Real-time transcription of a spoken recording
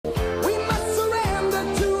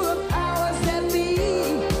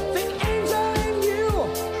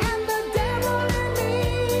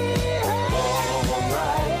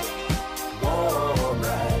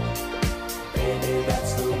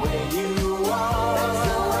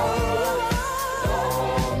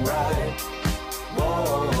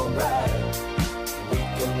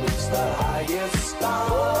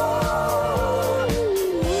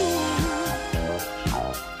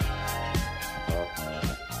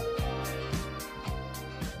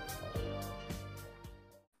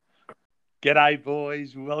G'day,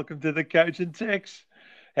 boys. Welcome to the Coach and Tex.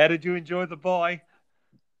 How did you enjoy the bye?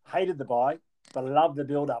 Hated the bye, but I love the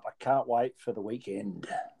build-up. I can't wait for the weekend.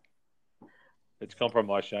 It's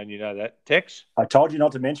compromise, Shane. You know that. Tex? I told you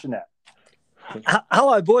not to mention that.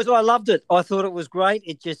 Hello, boys. I loved it. I thought it was great.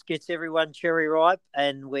 It just gets everyone cherry ripe,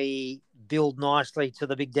 and we build nicely to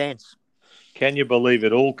the big dance. Can you believe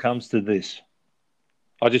it all comes to this?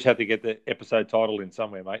 I just had to get the episode title in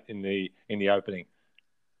somewhere, mate, in the opening.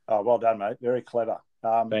 Oh, well done, mate. Very clever.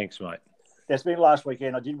 Thanks, mate. It's been last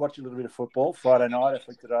weekend. I did watch a little bit of football. Friday night, I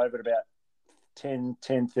flicked it over at about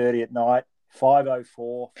 10:30 at night.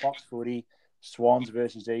 5:04, Fox Footy, Swans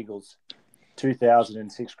versus Eagles,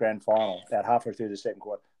 2006 grand final, about halfway through the second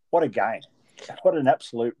quarter. What a game. What an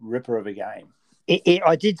absolute ripper of a game.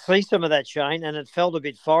 I did see some of that, Shane, and it felt a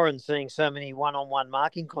bit foreign seeing so many one-on-one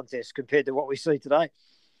marking contests compared to what we see today.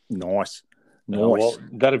 Nice. Well,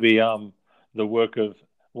 that'd be the work of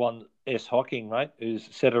one S. Hocking, mate, who's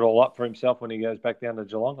set it all up for himself when he goes back down to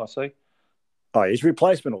Geelong, I see. Oh, his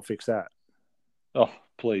replacement will fix that. Oh,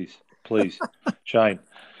 please, Shane.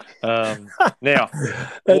 Now,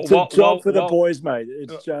 it's a job for the boys, mate.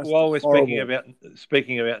 It's just while we're horrible.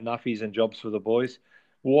 speaking about nuffies and jobs for the boys,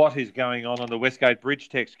 what is going on the Westgate Bridge,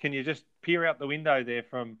 Tex? Can you just peer out the window there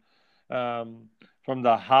from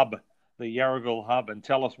the hub, the Yarraville hub, and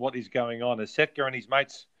tell us what is going on? Has Setka and his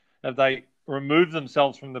mates, have they removed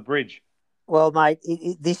themselves from the bridge? Well, mate,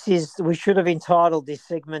 we should have entitled this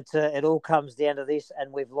segment to "It All Comes Down to This,"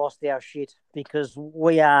 and we've lost our shit because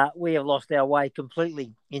we have lost our way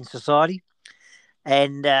completely in society,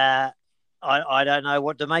 and I don't know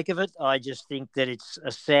what to make of it. I just think that it's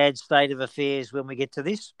a sad state of affairs when we get to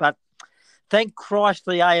this. But thank Christ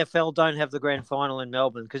the AFL don't have the grand final in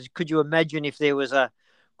Melbourne, because could you imagine if there was a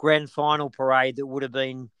grand final parade that would have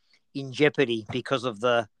been in jeopardy because of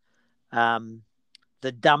the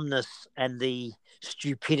dumbness and the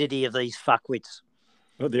stupidity of these fuckwits.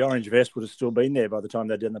 Well, the orange vest would have still been there by the time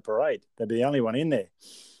they'd done the parade. They'd be the only one in there.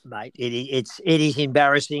 Mate, it is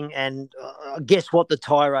embarrassing. And guess what the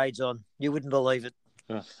tirade's on? You wouldn't believe it.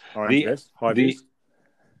 Orange vest, high vis.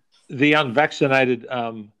 The unvaccinated,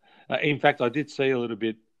 in fact, I did see a little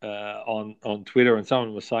bit on Twitter, and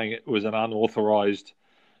someone was saying it was an unauthorised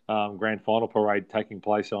grand final parade taking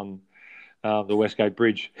place on the Westgate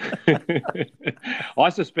Bridge. I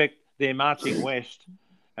suspect they're marching west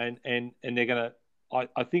and they're going to,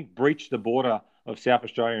 I think, breach the border of South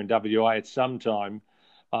Australia and WA at some time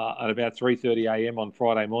at about 3:30 a.m. on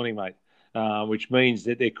Friday morning, mate, which means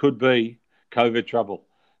that there could be COVID trouble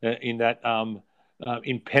in that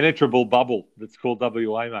impenetrable bubble that's called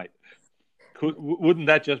WA, mate. Wouldn't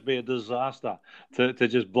that just be a disaster to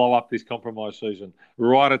just blow up this compromise season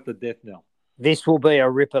right at the death knell? This will be a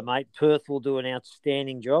ripper, mate. Perth will do an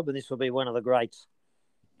outstanding job, and this will be one of the greats.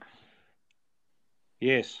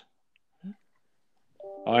 Yes,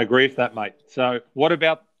 I agree with that, mate. So, what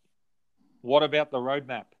about the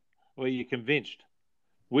roadmap? Were you convinced?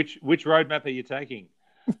 Which roadmap are you taking?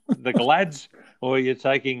 The Glads, or are you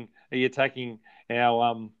taking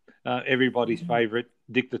our everybody's favourite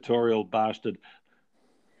dictatorial bastard?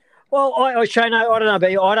 Well, Shane, I don't know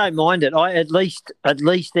about you. I don't mind it. At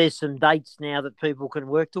least there's some dates now that people can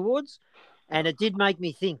work towards. And it did make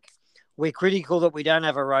me think. We're critical that we don't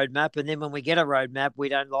have a roadmap, and then when we get a roadmap, we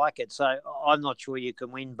don't like it. So I'm not sure you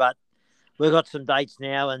can win, but we've got some dates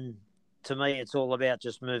now, and to me, it's all about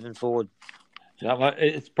just moving forward. No,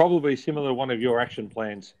 it's probably similar to one of your action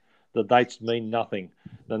plans. The dates mean nothing.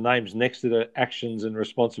 The names next to the actions and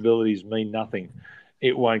responsibilities mean nothing.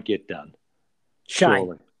 It won't get done.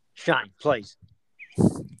 Shane, please.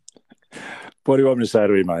 What do you want me to say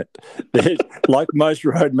to you, mate? Like most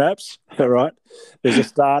roadmaps, all right, there's a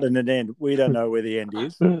start and an end. We don't know where the end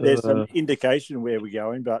is. There's some indication where we're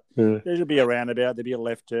going, but there'll be a roundabout, there'll be a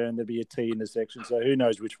left turn, there'll be a T intersection, so who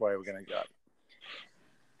knows which way we're going to go.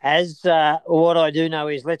 As what I do know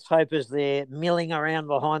is, let's hope as they're milling around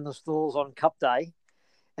behind the stalls on Cup Day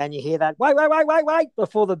and you hear that, wait,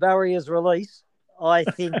 before the barriers release, I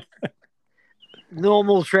think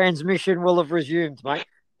normal transmission will have resumed, mate.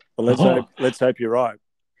 Well, let's hope you're right.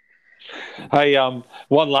 Hey,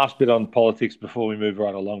 one last bit on politics before we move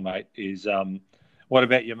right along, mate, is what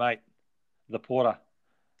about your mate, the Porter?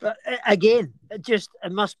 But again,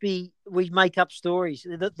 it must be, we make up stories.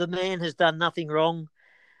 The man has done nothing wrong.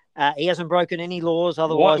 He hasn't broken any laws.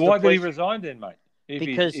 Otherwise, why did he resign then, mate?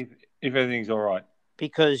 If everything's all right.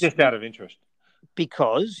 Because just out of interest.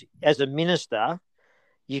 Because as a minister,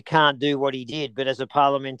 you can't do what he did, but as a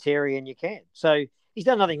parliamentarian, you can. So he's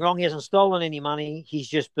done nothing wrong. He hasn't stolen any money. He's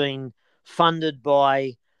just been funded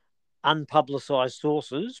by unpublicised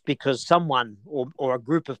sources because someone or a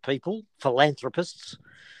group of people, philanthropists,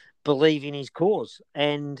 believe in his cause.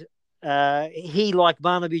 And he, like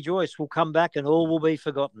Barnaby Joyce, will come back and all will be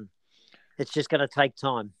forgotten. It's just going to take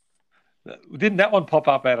time. Didn't that one pop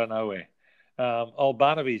up out of nowhere? Old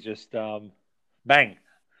Barnaby's just bang,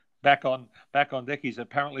 back on deck. He's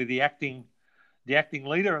apparently the acting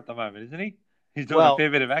leader at the moment, isn't he? He's doing a fair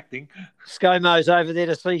bit of acting. ScoMo's over there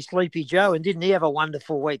to see Sleepy Joe, and didn't he have a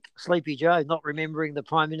wonderful week? Sleepy Joe, not remembering the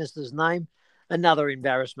Prime Minister's name. Another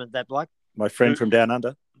embarrassment, that bloke. My friend from down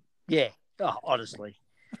under. Yeah, honestly.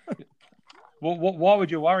 Well, why would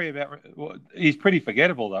you worry about... He's pretty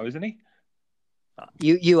forgettable, though, isn't he?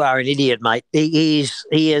 You are an idiot, mate. He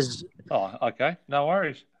is... Oh, okay. No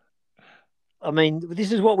worries. I mean,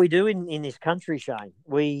 this is what we do in this country, Shane.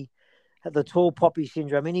 We... the tall poppy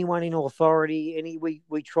syndrome. Anyone in authority,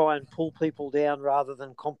 we try and pull people down rather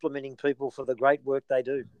than complimenting people for the great work they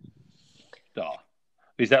do. Oh,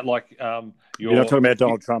 is that like you're not talking about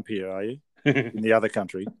Donald Trump here, are you? In the other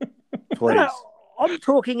country, please. No, I'm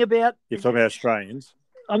talking about. You're talking about Australians.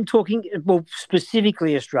 I'm talking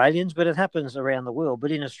specifically Australians, but it happens around the world.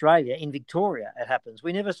 But in Australia, in Victoria, it happens.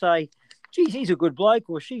 We never say, "Geez, he's a good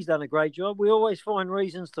bloke" or "She's done a great job." We always find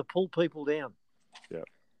reasons to pull people down. Yeah.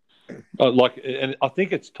 And I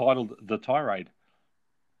think it's titled The Tirade.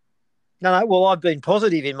 No. Well, I've been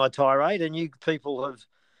positive in my tirade, and you people have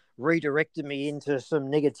redirected me into some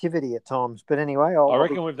negativity at times. But anyway, I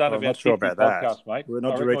reckon we've done about 50 podcasts, mate. We're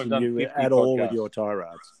not directing you at all with your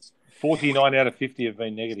tirades. 49 out of 50 have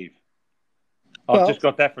been negative. I've just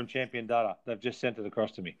got that from Champion Data. They've just sent it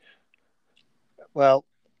across to me. Well,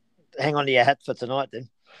 hang on to your hat for tonight, then.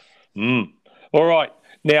 All right.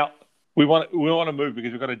 Now, we want to move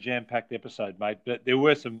because we've got a jam-packed episode, mate. But there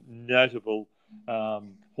were some notable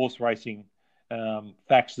horse racing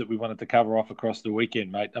facts that we wanted to cover off across the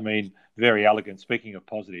weekend, mate. I mean, very elegant. Speaking of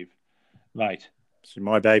positive, mate. So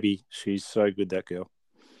my baby, she's so good, that girl.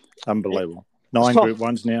 Unbelievable. 9 Group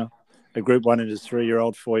 1s now. A Group 1 is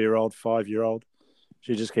 3-year-old, 4-year-old, 5-year-old.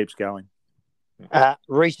 She just keeps going.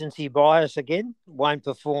 Recency bias again. Won't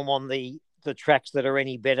perform on the tracks that are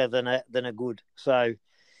any better than a good. So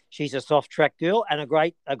she's a soft track girl and a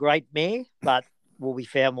great mare, but will be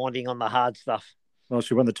found wanting on the hard stuff. Well,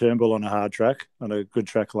 she won the Turnbull on a hard track, on a good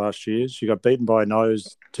track last year. She got beaten by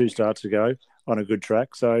Nose 2 starts ago on a good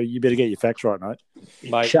track. So you better get your facts right, mate.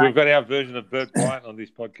 Mate, we've got our version of Bert Bryant on this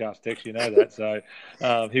podcast, Tex, you know that. So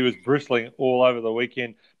he was bristling all over the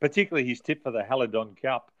weekend, particularly his tip for the Haladon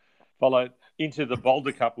Cup, followed into the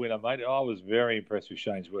Boulder Cup winner, mate. I was very impressed with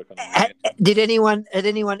Shane's work on the weekend. Had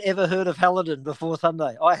anyone ever heard of Haladon before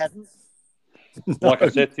Sunday? I hadn't. Like I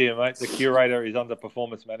said to you, mate, the curator is under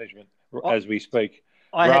performance management as we speak.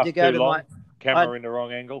 I had to go to my camera in the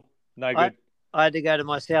wrong angle. No good. I had to go to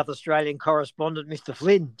my South Australian correspondent, Mr.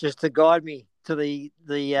 Flynn, just to guide me to the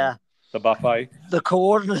buffet, the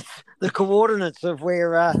coordinates of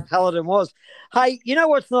where Haladon was. Hey, you know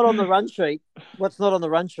what's not on the run sheet? What's not on the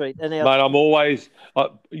run sheet? And mate, I'm always, I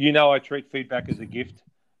treat feedback as a gift.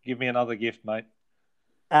 Give me another gift, mate.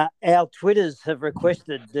 Our Twitters have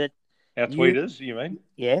requested that. Our tweeters, you mean?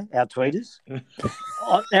 Yeah, our tweeters.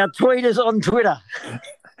 Our tweeters on Twitter.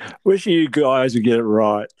 Wish you guys would get it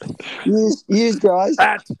right. Use guys.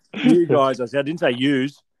 You guys. I didn't say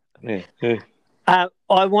use. Yeah.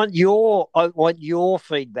 I want your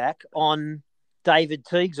feedback on David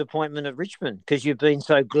Teague's appointment at Richmond, because you've been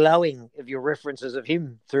so glowing of your references of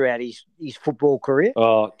him throughout his football career.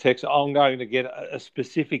 Oh, Tex, I'm going to get a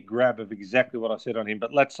specific grab of exactly what I said on him,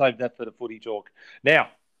 but let's save that for the footy talk. Now,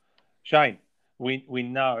 Shane, we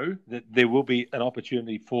know that there will be an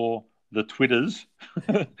opportunity for the Twitters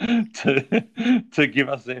to give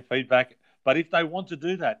us their feedback. But if they want to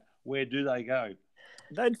do that, where do they go?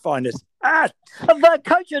 They'd find us at the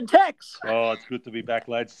Coach and Tex. Oh, it's good to be back,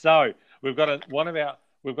 lads. So we've got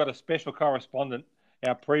a special correspondent,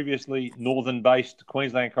 our previously northern-based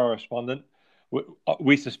Queensland correspondent.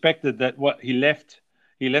 We suspected that he left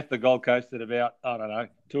the Gold Coast at about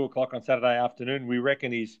 2:00 on Saturday afternoon. We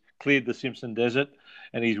reckon he's cleared the Simpson Desert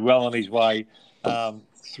and he's well on his way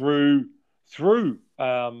through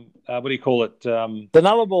what do you call it? The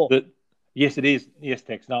Nullarbor. Yes, it is. Yes,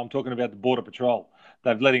 Tex. No, I'm talking about the Border Patrol.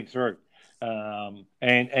 They've let him through.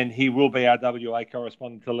 And he will be our WA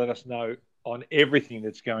correspondent to let us know on everything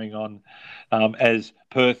that's going on as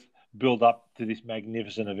Perth build up to this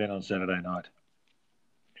magnificent event on Saturday night.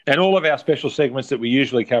 And all of our special segments that we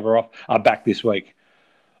usually cover off are back this week.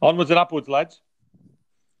 Onwards and upwards, lads.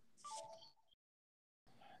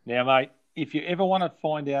 Now, mate, if you ever want to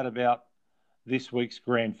find out about this week's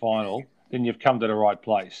grand final, then you've come to the right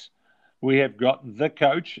place. we have got the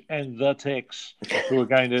coach and the Tex who are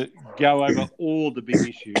going to go over all the big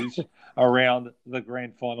issues around the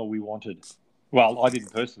grand final we wanted. Well, I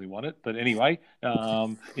didn't personally want it, but anyway,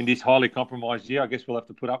 in this highly compromised year, I guess we'll have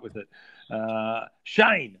to put up with it.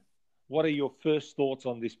 Shane, what are your first thoughts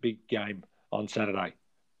on this big game on Saturday?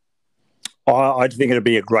 I think it'll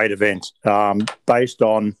be a great event based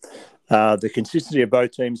on the consistency of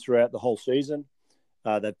both teams throughout the whole season.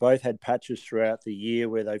 They've both had patches throughout the year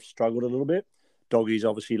where they've struggled a little bit. Doggies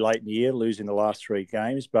obviously late in the year, losing the last 3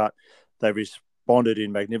 games, but they've responded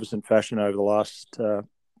in magnificent fashion over the last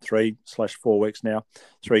 3/4 weeks now,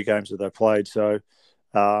 3 games that they've played. So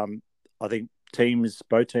I think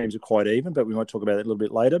both teams are quite even, but we might talk about it a little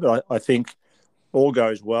bit later. But I think all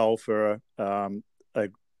goes well for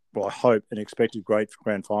I hope an expected great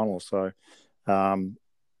grand final. So I'm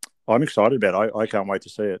excited about it. I can't wait to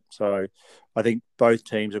see it. So I think both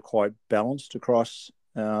teams are quite balanced across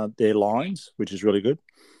their lines, which is really good.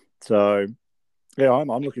 So yeah, I'm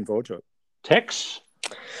looking forward to it. Tex?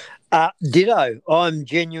 Ditto. I'm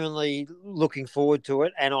genuinely looking forward to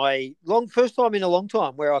it, and first time in a long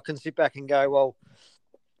time where I can sit back and go, well,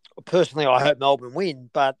 personally, I hope Melbourne win,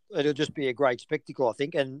 but it'll just be a great spectacle, I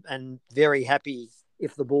think, and very happy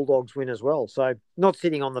if the Bulldogs win as well. So not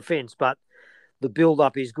sitting on the fence, but the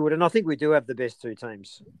build-up is good, and I think we do have the best 2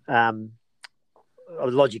 teams.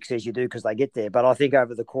 Logic says you do because they get there, but I think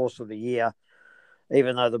over the course of the year,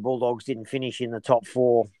 even though the Bulldogs didn't finish in the top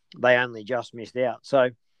 4, they only just missed out. So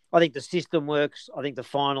I think the system works. I think the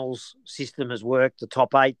finals system has worked, the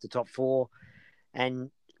top 8, the top 4, and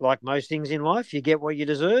like most things in life, you get what you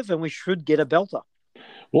deserve, and we should get a belter.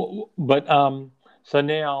 Well, but so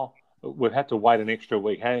now we've had to wait an extra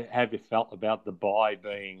week. How have you felt about the bye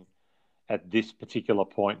being at this particular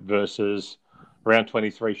point versus round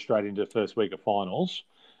 23 straight into the first week of finals?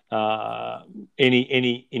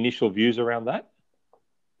 Any initial views around that?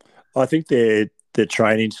 I think the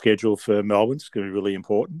training schedule for Melbourne's going to be really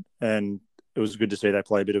important, and it was good to see they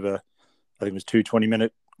play a bit of I think it was 2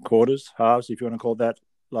 20-minute quarters, halves, if you want to call it that,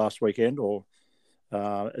 last weekend, or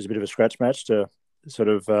as a bit of a scratch match to sort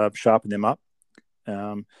of sharpen them up.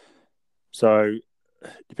 So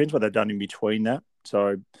it depends what they've done in between that.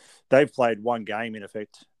 So they've played 1 game, in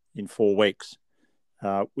effect, in 4 weeks,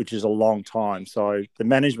 which is a long time. So the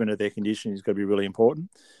management of their conditioning is going to be really important.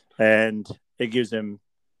 And it gives them,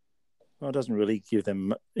 well, it doesn't really give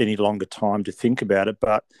them any longer time to think about it,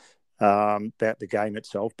 but about the game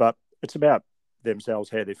itself. But it's about themselves,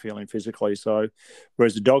 how they're feeling physically. So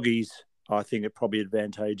whereas the Doggies, I think it probably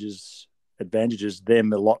advantages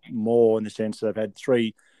them a lot more in the sense that they've had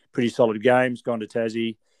 3 pretty solid games, gone to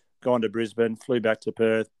Tassie, gone to Brisbane, flew back to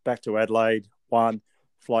Perth, back to Adelaide, won,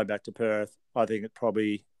 fly back to Perth. I think it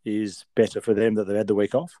probably is better for them that they've had the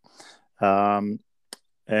week off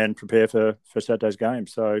and prepare for Saturday's game.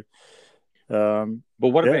 So, but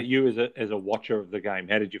what about you as a watcher of the game?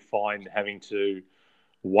 How did you find having to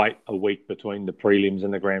wait a week between the prelims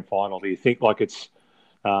and the grand final? Do you think like it's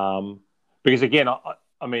because again,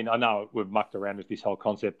 I mean, I know we've mucked around with this whole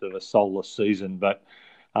concept of a soulless season, but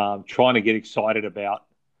trying to get excited about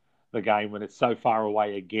the game when it's so far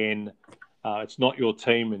away again, it's not your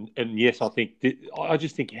team. And yes, I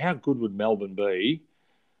just think how good would Melbourne be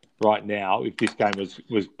right now if this game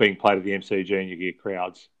was being played at the MCG and you get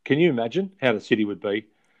crowds? Can you imagine how the city would be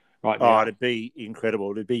right now? Oh, it'd be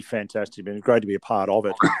incredible. It'd be fantastic. It'd be great to be a part of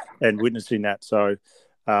it and witnessing that. So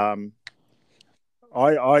I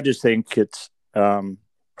just think it's there'll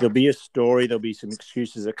be a story. There'll be some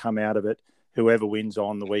excuses that come out of it. Whoever wins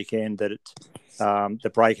on the weekend, that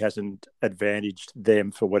the break hasn't advantaged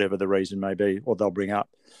them for whatever the reason may be, or they'll bring up.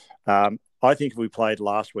 I think if we played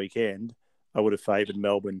last weekend, I would have favoured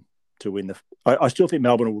Melbourne to win. I still think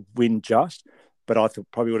Melbourne would win just, but I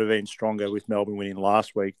probably would have been stronger with Melbourne winning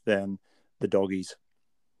last week than the Doggies.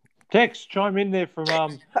 Tex, chime in there from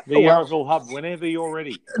the Yarraville Hub whenever you're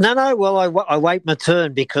ready. No. Well, I wait my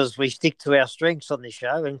turn because we stick to our strengths on this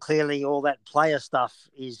show, and clearly all that player stuff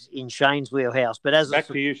is in Shane's wheelhouse. But back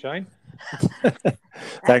to you, Shane.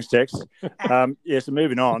 Thanks, Tex. So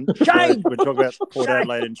moving on. Shane! We're talking about Port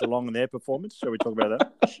Adelaide and Geelong and their performance. Shall we talk about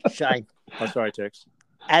that? Shane. Oh, sorry, Tex.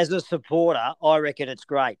 As a supporter, I reckon it's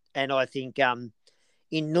great, and I think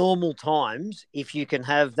in normal times, if you can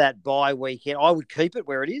have that bye weekend, I would keep it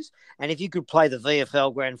where it is. And if you could play the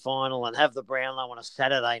VFL Grand Final and have the Brownlow on a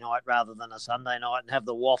Saturday night rather than a Sunday night and have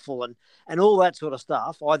the waffle and all that sort of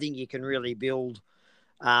stuff, I think you can really build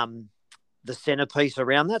the centrepiece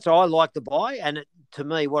around that. So I like the bye. And to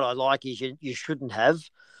me, what I like is you shouldn't have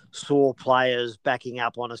sore players backing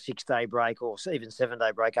up on a 6-day break or even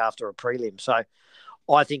 7-day break after a prelim. So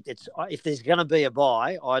I think that's if there's going to be a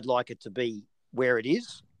bye, I'd like it to be where it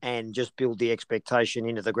is and just build the expectation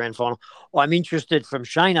into the grand final. I'm interested from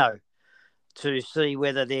Shano to see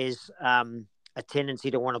whether there's a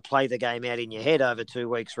tendency to want to play the game out in your head over 2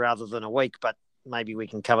 weeks rather than a week, but maybe we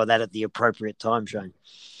can cover that at the appropriate time, Shane.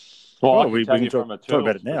 Well, I can tell you from a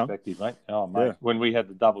Turtles now. perspective, mate. Oh, mate, when we had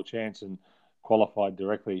the double chance and qualified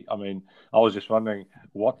directly, I mean, I was just wondering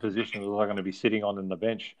what position was I going to be sitting on in the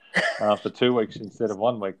bench for 2 weeks instead of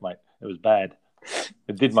 1 week, mate. It was bad.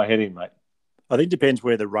 It did my head in, mate. I think it depends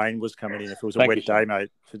where the rain was coming in. If it was a wet day, mate,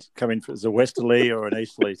 if it's coming as a westerly or an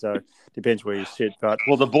easterly, so it depends where you sit. But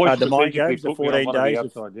the boys the mind games, the 14 days,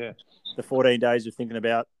 the 14 days of thinking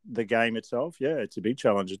about the game itself, it's a big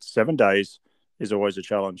challenge. It's 7 days is always a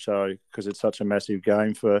challenge, so because it's such a massive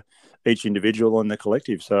game for each individual and the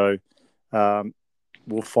collective. So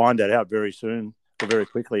we'll find that out very soon, or very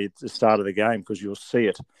quickly at the start of the game, because you'll see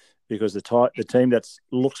it. Because the team that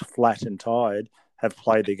looks flat and tired have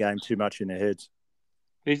played the game too much in their heads.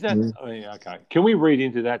 Is that okay? Can we read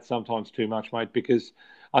into that sometimes too much, mate? Because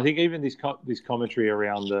I think even this commentary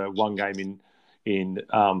around the one game in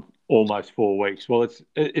almost 4 weeks. Well,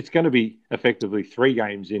 it's going to be effectively 3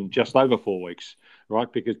 games in just over 4 weeks,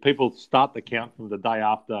 right? Because people start the count from the day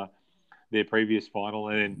after their previous final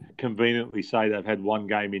and then conveniently say they've had 1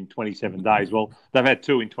 game in 27 days. Well, they've had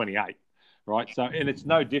 2 in 28, right? So, and it's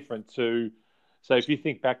no different to. So if you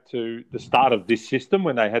think back to the start of this system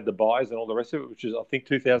when they had the buys and all the rest of it, which is, I think,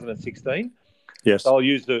 2016. Yes. So I'll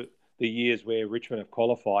use the years where Richmond have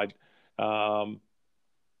qualified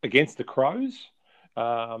against the Crows.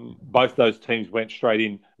 Both those teams went straight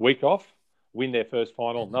in, week off, win their first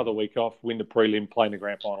final, another week off, win the prelim, play in the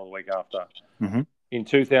grand final the week after. Mm-hmm. In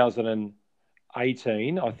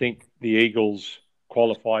 2018, I think the Eagles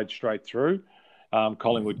qualified straight through.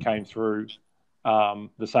 Collingwood came through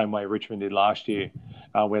the same way Richmond did last year,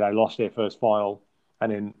 where they lost their first final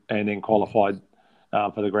and then qualified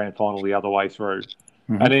for the grand final the other way through.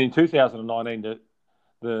 Mm-hmm. And then in 2019,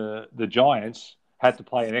 the Giants had to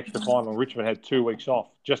play an extra final. Richmond had 2 weeks off,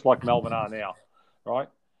 just like Melbourne are now, right?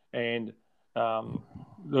 And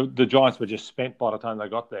the Giants were just spent by the time they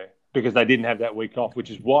got there because they didn't have that week off, which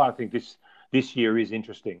is why I think this year is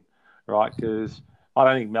interesting, right? Because I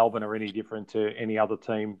don't think Melbourne are any different to any other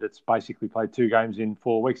team that's basically played 2 games in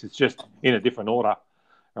 4 weeks. It's just in a different order,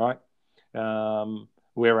 right?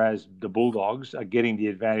 Whereas the Bulldogs are getting the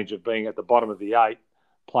advantage of being at the bottom of the 8,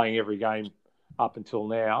 playing every game up until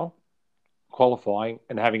now, qualifying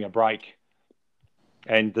and having a break.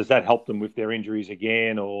 And does that help them with their injuries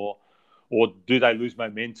again, or do they lose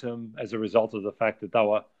momentum as a result of the fact that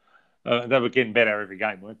they were getting better every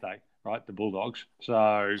game, weren't they? Right, the Bulldogs.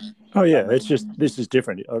 So, it's just this is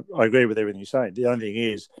different. I agree with everything you're saying. The only thing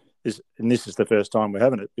is, and this is the first time we're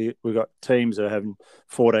having it. We've got teams that are having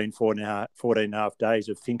 14 and a half days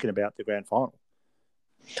of thinking about the grand final.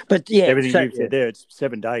 But everything you've said there, it's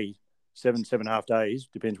 7 days, 7.5 days.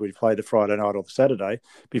 Depends whether you play the Friday night or the Saturday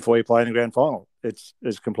before you play in the grand final. It's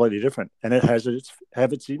completely different, and it has its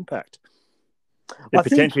impact. It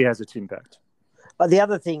potentially has its impact. The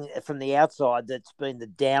other thing from the outside that's been the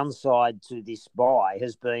downside to this buy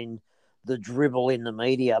has been the dribble in the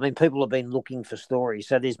media. I mean, people have been looking for stories.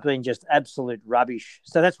 So there's been just absolute rubbish.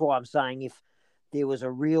 So that's why I'm saying if there was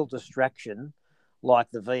a real distraction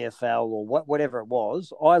like the VFL or whatever it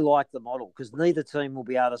was, I like the model because neither team will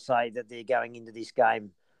be able to say that they're going into this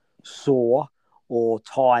game sore or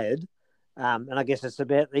tired. And I guess it's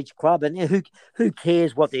about each club. And who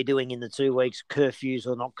cares what they're doing in the 2 weeks, curfews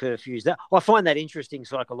or not curfews? I find that interesting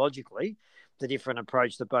psychologically, the different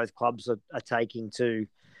approach that both clubs are taking to,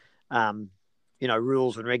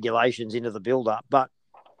 rules and regulations into the build-up. But,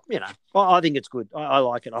 I think it's good. I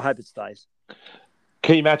like it. I hope it stays.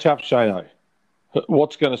 Key matchup, Shano.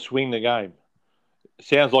 What's going to swing the game?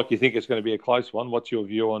 Sounds like you think it's going to be a close one. What's your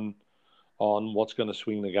view on what's going to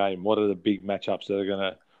swing the game? What are the big matchups that are going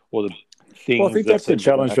to, or the things? Well, I think that's the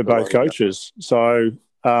challenge for both coaches. So,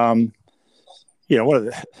 as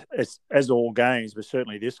all games, but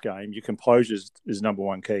certainly this game, your composure is number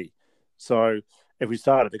one key. So, if we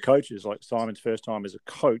start at the coaches, like Simon's first time as a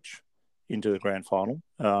coach into the grand final,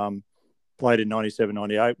 played in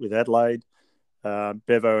 97-98 with Adelaide.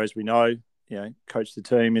 Bevo, as we know, coached the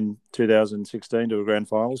team in 2016 to a grand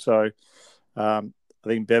final. So, I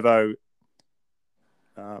think Bevo,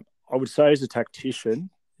 I would say as a tactician,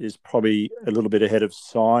 is probably a little bit ahead of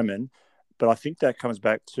Simon, but I think that comes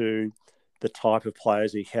back to the type of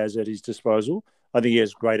players he has at his disposal. I think he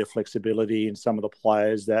has greater flexibility in some of the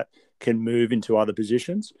players that can move into other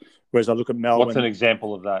positions. Whereas I look at Melbourne. What's an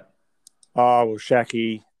example of that?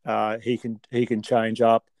 Shaki, he can change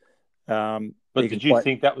up. But did you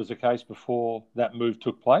think that was the case before that move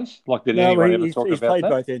took place? Like, did No, anyone ever talk he's about played that?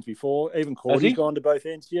 both ends before. Even Cordy's gone to both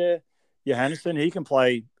ends. Yeah, Johannesson, he can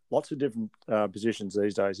play lots of different positions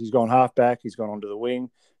these days. He's gone half back. He's gone onto the wing.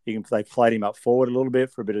 They played him up forward a little bit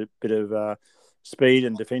for a bit of speed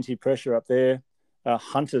and defensive pressure up there.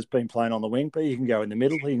 Hunter's been playing on the wing, but he can go in the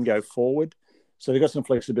middle. He can go forward. So they've got some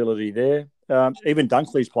flexibility there. Even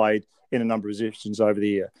Dunkley's played in a number of positions over the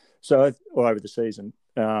year, or over the season,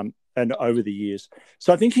 and over the years.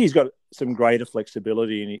 So I think he's got some greater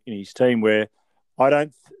flexibility in his team where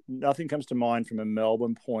nothing comes to mind from a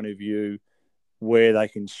Melbourne point of view where they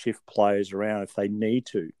can shift players around if they need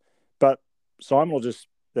to. But Simon will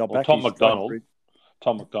they'll back Tom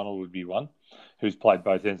McDonald would be one who's played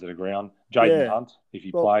both ends of the ground. Jaden Hunt, if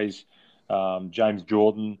he plays, James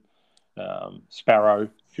Jordan, Sparrow, a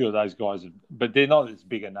few of those guys, but they're not as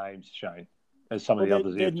big a names, Shane, as some of the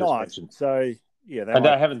others you've just mentioned. So they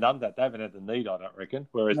haven't done that. They haven't had the need, I don't reckon.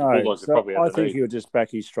 Whereas the Bulldogs have probably had the need. I think he'll just back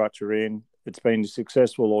his structure in. It's been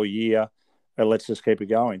successful all year. Let's just keep it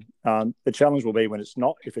going. The challenge will be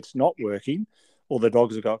if it's not working, or the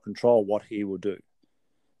Dogs have got control, what he will do.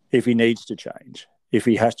 If he needs to change, if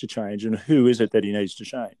he has to change, and who is it that he needs to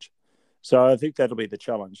change? So I think that'll be the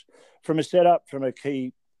challenge. From a setup, from a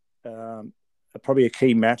key, probably a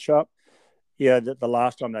key matchup, the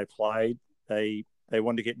last time they played, they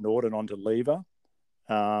wanted to get Norton onto Lever,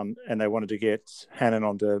 and they wanted to get Hannon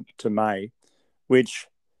onto May, which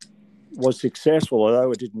was successful,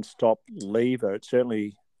 although it didn't stop Lever. It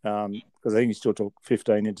certainly, because I think he still took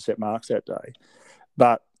 15 intercept marks that day.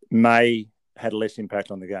 But May had less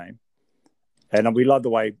impact on the game. And we love the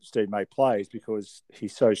way Steve May plays because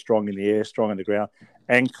he's so strong in the air, strong on the ground,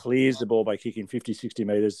 and clears the ball by kicking 50, 60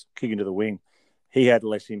 metres, kicking to the wing. He had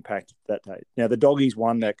less impact that day. Now, the Doggies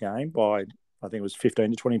won that game by, I think it was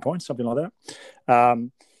 15 to 20 points, something like that.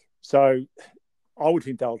 So I would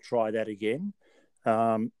think they'll try that again.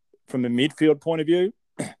 From a midfield point of view,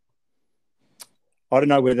 I don't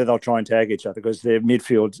know whether they'll try and tag each other because their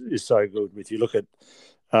midfield is so good. If you look at,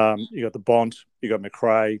 you got the Bont, you got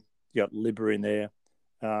McRae, you got Libber in there,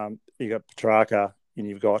 you got Petrarca, and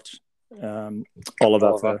you've got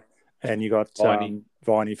Oliver. And you got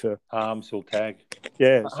Viney for Harms will tag.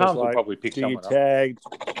 Yeah, so Harms will probably pick someone up. Do you tag?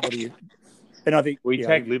 What do you? And I think we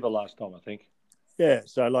tagged Libber last time, I think. Yeah,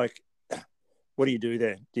 so what do you do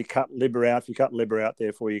there? Do you cut Libber out? If you cut Libber out,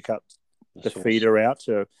 therefore you cut the feeder out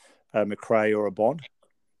to McRae or a Bond,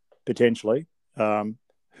 potentially.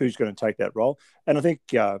 Who's going to take that role? And I think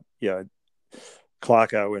Clarko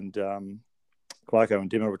and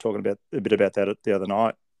Dimmer were talking about a bit about that the other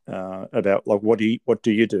night. About what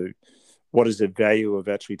do you do? What is the value of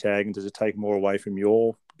actually tagging? Does it take more away from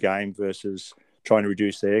your game versus trying to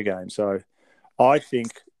reduce their game? So I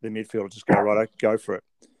think the midfield will just go for it.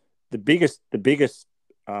 The biggest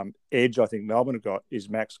edge I think Melbourne have got is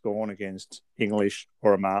Max Gawn against English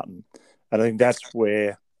or a Martin. And I think that's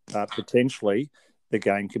where potentially the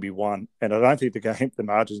game could be won. And I don't think the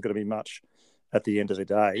margin is going to be much at the end of the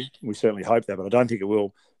day. We certainly hope that, but I don't think it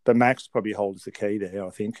will. But Max probably holds the key there, I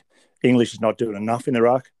think. English is not doing enough in the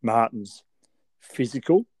ruck. Martin's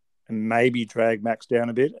physical and maybe drag Max down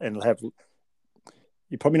a bit and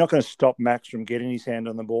you're probably not going to stop Max from getting his hand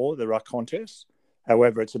on the ball, the ruck contest.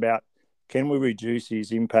 However, it's about can we reduce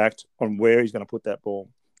his impact on where he's going to put that ball?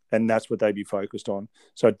 And that's what they'd be focused on.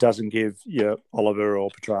 So it doesn't give Oliver or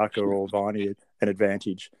Petrarca or Viney an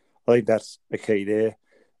advantage. I think that's the key there.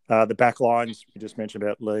 The back lines, we just mentioned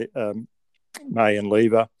about May and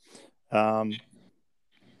Lever.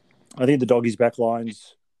 I think the Doggies' back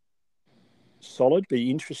line's solid.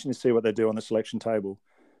 Be interesting to see what they do on the selection table.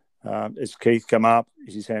 Has Keith come up?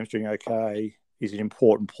 Is his hamstring okay? He's an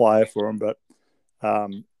important player for him, but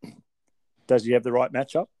does he have the right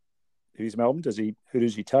matchup? Who's Melbourne? Who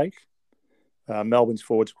does he take? Melbourne's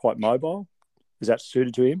forwards quite mobile. Is that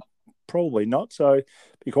suited to him? Probably not. So it'd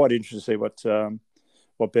be quite interesting to see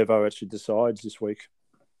what Bevo actually decides this week.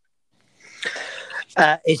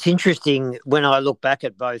 It's interesting when I look back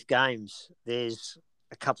at both games. There's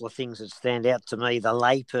a couple of things that stand out to me. The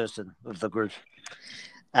layperson of the group.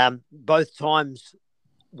 Both times,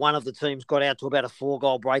 one of the teams got out to about a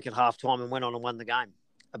 4-goal break at halftime and went on and won the game.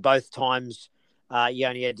 Both times, you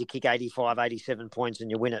only had to kick 85, 87 points and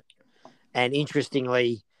you win it. And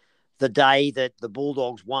interestingly, the day that the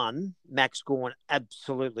Bulldogs won, Max Gawn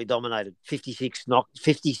absolutely dominated. 56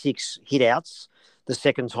 hit-outs the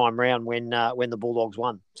second time round when the Bulldogs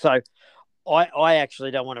won. So I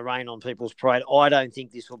actually don't want to rain on people's parade. I don't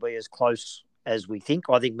think this will be as close as we think.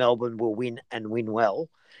 I think Melbourne will win and win well.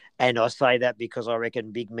 And I say that because I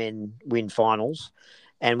reckon big men win finals.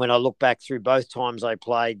 And when I look back through both times they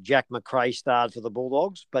played, Jack McRae starred for the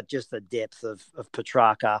Bulldogs, but just the depth of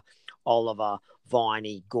Petrarca, Oliver,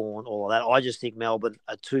 Viney, Gawn, all of that. I just think Melbourne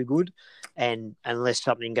are too good. And unless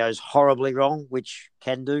something goes horribly wrong, which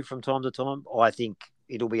can do from time to time, I think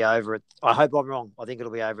it'll be over. I hope I'm wrong. I think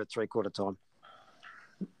it'll be over at 3/4 time.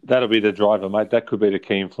 That'll be the driver, mate. That could be the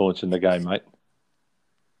key influence in the game, mate.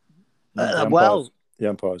 The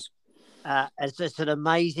umpires. It's just an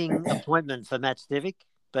amazing appointment for Matt Stevic,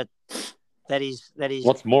 but that is.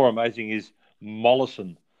 What's more amazing is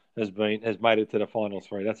Mollison has made it to the final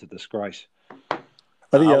three. That's a disgrace.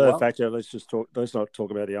 I think the other factor. Let's not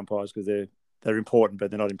talk about the umpires because they're important,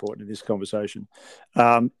 but they're not important in this conversation.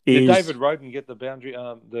 Did David Roden get the boundary,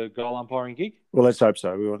 the goal umpiring gig? Well, let's hope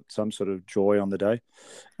so. We want some sort of joy on the day.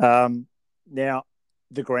 Now,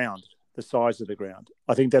 the ground, the size of the ground,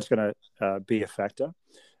 I think that's going to be a factor.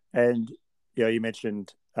 And you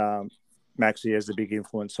mentioned Maxi has a big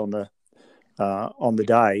influence on the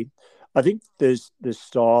day. I think there's the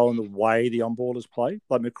style and the way the on-ballers play.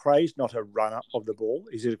 Like McRae's not a runner of the ball;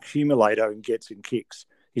 he's an accumulator and gets in kicks.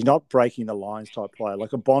 He's not breaking the lines type player.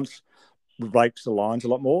 Like a Bonce breaks the lines a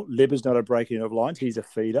lot more. Libba's not a breaking of lines; he's a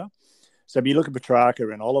feeder. So if you look at Petrarca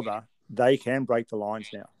and Oliver, they can break the lines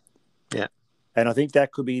now. Yeah. And I think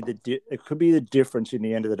that could be the difference in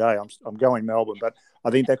the end of the day. I'm going Melbourne, but I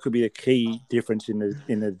think that could be a key difference in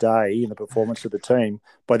the day in the performance of the team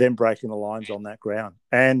by them breaking the lines on that ground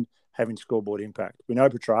and having scoreboard impact. We know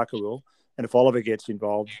Petrarca will, and if Oliver gets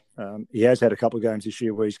involved, he has had a couple of games this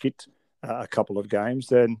year where he's kicked a couple of games.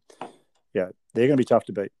 Then, they're going to be tough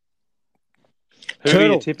to beat. Who are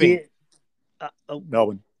you tipping?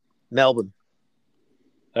 Melbourne.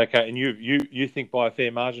 Okay, and you think by a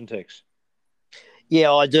fair margin, Tex?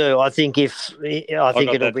 Yeah, I do. I think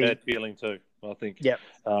it'll be bad feeling too. I think. Yeah.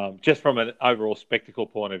 Just from an overall spectacle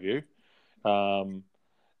point of view,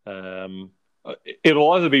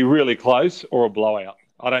 it'll either be really close or a blowout.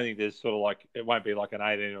 I don't think there's it won't be like an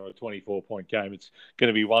 18 or a 24-point game. It's going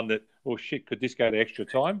to be one that, could this go to extra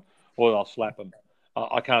time, or they'll slap them.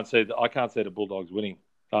 I can't see the Bulldogs winning.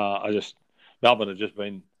 Melbourne have just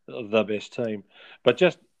been the best team. But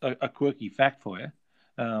just a quirky fact for you.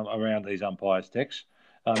 Around these umpires, Tex.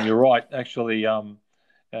 You're right. Actually,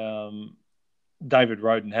 David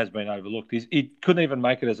Roden has been overlooked. He couldn't even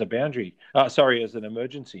make it as a boundary. As an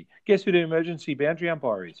emergency. Guess who the emergency boundary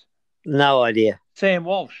umpire is? No idea. Sam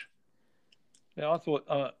Walsh. I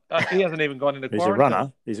thought he hasn't even gone into quarantine. He's a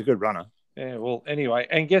runner. He's a good runner. Yeah, well, anyway.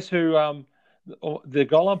 And guess who the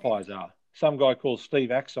goal umpires are? Some guy called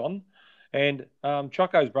Steve Axon and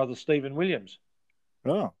Choco's brother, Stephen Williams.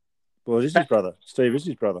 Oh. Well, it is his brother. Steve is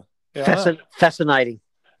his brother. Yeah, fascinating.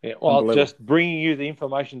 Yeah, well, just bringing you the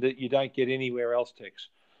information that you don't get anywhere else, Tex.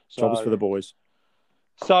 Jobs for the boys.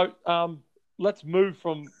 So let's move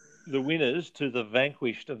from the winners to the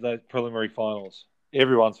vanquished of those preliminary finals.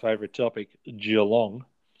 Everyone's favourite topic, Geelong.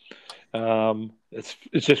 It's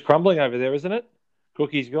just crumbling over there, isn't it?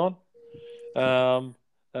 Cookie's gone.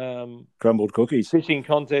 Crumbled cookies. Fishing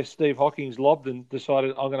contest, Steve Hockings lobbed and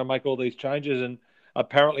decided, I'm going to make all these changes, and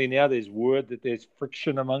apparently now there's word that there's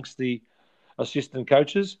friction amongst the assistant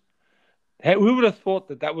coaches. Who would have thought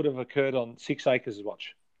that would have occurred on 6 Acres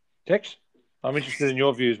Watch? Tex, I'm interested in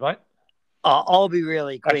your views, mate. I'll be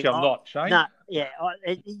really quick. Actually, I'm not, Shane. No, yeah,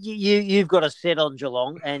 you've got a set on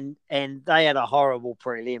Geelong, and they had a horrible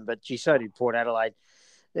prelim, but so did Port Adelaide.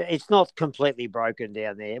 It's not completely broken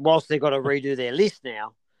down there. Whilst they've got to redo their list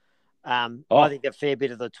now, I think a fair bit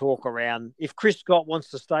of the talk around, if Chris Scott wants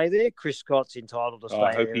to stay there, Chris Scott's entitled to stay there.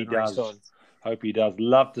 I hope he does. Hope he does.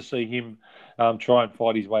 Love to see him try and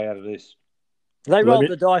fight his way out of this. They rolled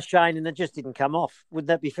the dice, Shane, and it just didn't come off. Wouldn't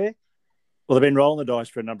that be fair? Well, they've been rolling the dice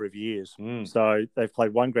for a number of years. So they've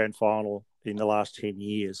played one grand final in the last 10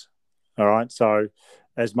 years. All right. So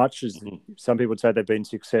as much as some people would say they've been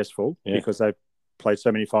successful because they've played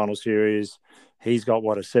so many final series, he's got,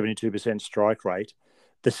 a 72% strike rate.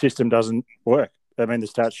 The system doesn't work. I mean, the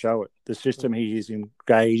stats show it. The system he is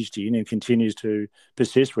engaged in and continues to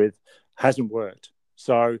persist with hasn't worked.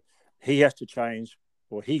 So he has to change,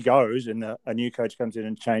 or he goes and a new coach comes in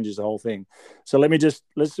and changes the whole thing. So let me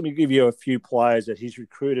give you a few players that he's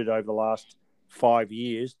recruited over the last 5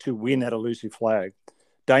 years to win that elusive flag.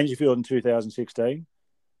 Dangerfield in 2016,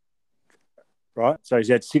 right? So he's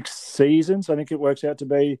had 6 seasons, I think it works out to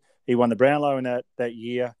be. He won the Brownlow in that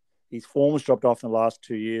year. His form has dropped off in the last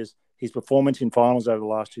 2 years. His performance in finals over the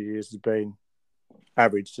last 2 years has been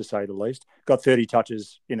average, to say the least. Got 30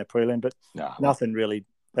 touches in a prelim, but nothing really.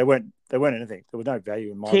 They weren't anything. There was no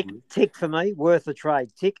value in my view. Tick for me, worth a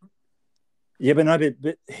trade. Tick. Yeah, but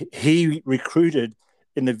he recruited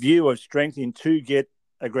in the view of strengthening to get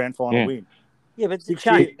a grand final win. Yeah, but 6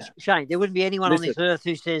 Shane, years. Shane, there wouldn't be anyone on this earth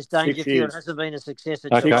who says Dangerfield hasn't been a success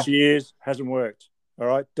at Geelong. 6 years, hasn't worked. All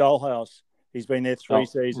right, Dolehouse, he's been there 3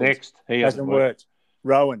 seasons. Next, he hasn't worked.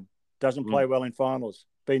 Rowan doesn't play well in finals.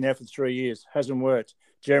 Been there for 3 years, hasn't worked.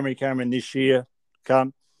 Jeremy Cameron this year,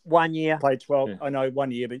 1 year. Played 12. I know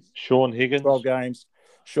 1 year, but Sean Higgins, 12 games.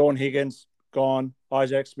 Sean Higgins, gone.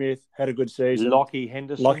 Isaac Smith had a good season. Lockie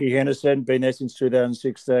Henderson, been there since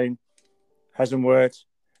 2016. Hasn't worked.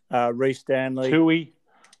 Reece Stanley. Tui.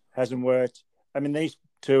 Hasn't worked. I mean, they're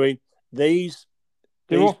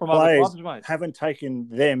all from other clubs, mate. Haven't taken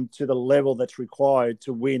them to the level that's required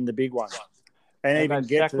to win the big ones. And even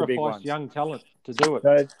get to the big ones. Young talent to do it.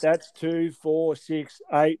 So that's 2, 4, 6,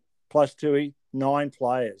 8 plus Tui, 9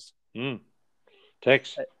 players.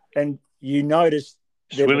 Tex. And you notice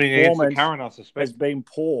their performance has been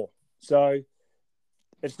poor. So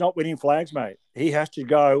it's not winning flags, mate. He has to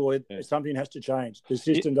go, or something has to change. The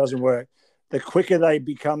system doesn't work. The quicker they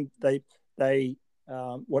become,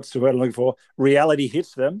 what's the word I'm looking for? Reality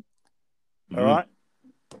hits them. All right,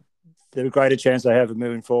 the greater chance they have of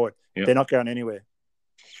moving forward. Yep. They're not going anywhere.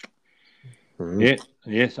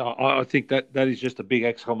 Yes. I think that is just a big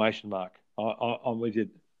exclamation mark. I'm with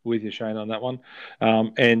you, Shane, on that one.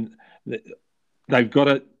 And they've got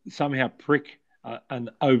to somehow prick an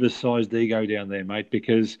oversized ego down there, mate,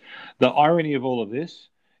 because the irony of all of this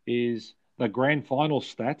is the grand final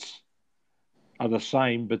stats are the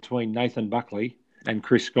same between Nathan Buckley and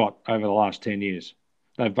Chris Scott over the last 10 years.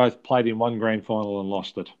 They've both played in one grand final and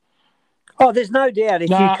lost it. Oh, there's no doubt. If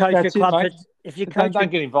you coach a club,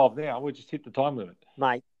 don't get involved now. We'll just hit the time limit,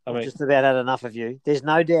 mate. I've just about had enough of you. There's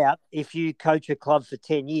no doubt. If you coach a club for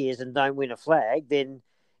 10 years and don't win a flag, then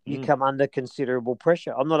you come under considerable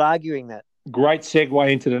pressure. I'm not arguing that. Great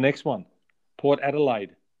segue into the next one. Port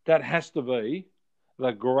Adelaide. That has to be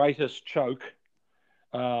the greatest choke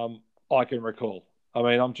I can recall. I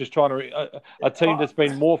mean, I'm just trying to a team that's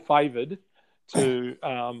been more favoured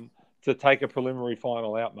to take a preliminary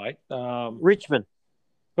final out, mate. Richmond.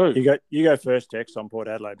 Who? You go first, Tex, on Port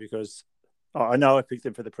Adelaide, because I know I picked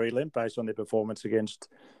them for the prelim based on their performance against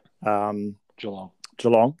Geelong.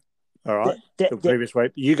 All right, the previous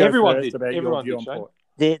week. You go first about your view on Port.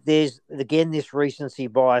 There's again, this recency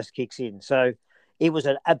bias kicks in. So it was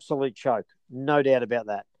an absolute choke, no doubt about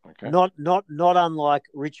that. Okay. Not unlike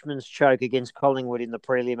Richmond's choke against Collingwood in the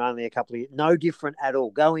prelim only a couple of years. No different at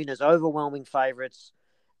all. Go in as overwhelming favourites,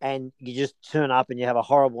 and you just turn up and you have a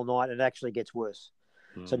horrible night, and it actually gets worse.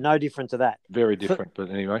 So no different to that. Very different, but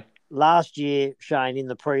anyway. Last year, Shane, in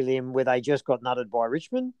the prelim where they just got nutted by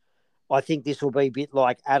Richmond, I think this will be a bit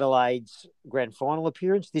like Adelaide's grand final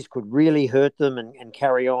appearance. This could really hurt them and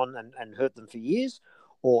carry on and hurt them for years,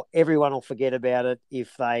 or everyone will forget about it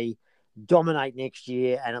if they dominate next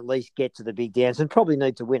year and at least get to the big dance and probably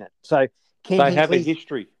need to win it. So they have a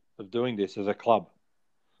history of doing this as a club.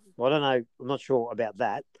 Well, I don't know. I'm not sure about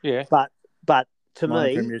that. Yeah. But to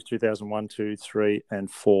me... Premiers 2001, 2, 3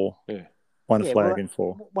 and 4. Yeah. Won a flag in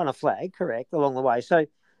 4. Won a flag, correct, along the way. So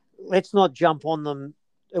let's not jump on them.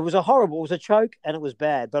 It was a choke and it was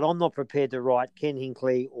bad, but I'm not prepared to write Ken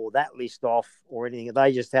Hinkley or that list off or anything.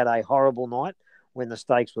 They just had a horrible night when the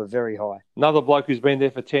stakes were very high. Another bloke who's been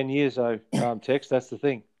there for 10 years, though, Tex, that's the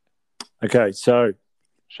thing. Okay, so...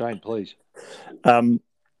 Shane, please. I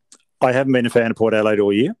haven't been a fan of Port Adelaide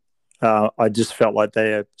all year. I just felt like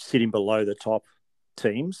they are sitting below the top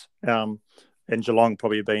teams. And Geelong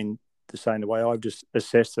probably have been the same the way I've just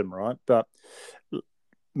assessed them, right? But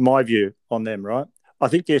my view on them, right? I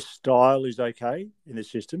think their style is okay in the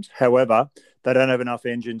systems. However, they don't have enough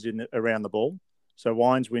engines around the ball. So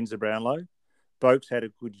Wines wins the Brownlow. Boak's had a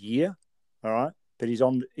good year, all right? But he's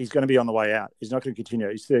going to be on the way out. He's not going to continue.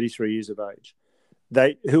 He's 33 years of age.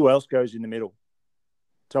 Who else goes in the middle?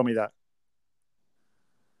 Tell me that.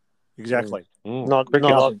 Exactly. Not they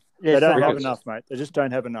don't have enough, mate. They just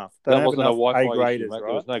don't have enough. They that wasn't a Wi-Fi issue, mate.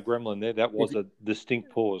 There was no gremlin there. That was a distinct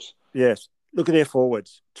pause. Yes. Look at their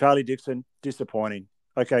forwards. Charlie Dixon, disappointing.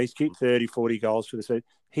 Okay, he's kicked 30, 40 goals for the season.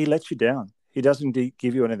 He lets you down. He doesn't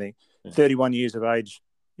give you anything. Yeah. 31 years of age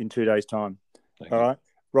in 2 days' time. All right.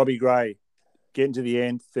 Robbie Gray, getting to the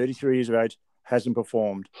end, 33 years of age, hasn't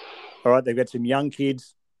performed. All right. They've got some young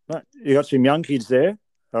kids. You've got some young kids there.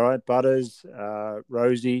 All right. Butters,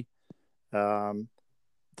 Rosie.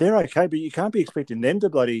 They're okay, but you can't be expecting them to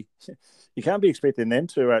actually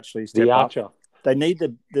step up. They need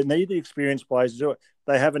the experienced players to do it.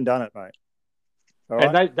 They haven't done it, mate. All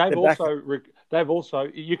right? And they've also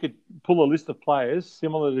you could pull a list of players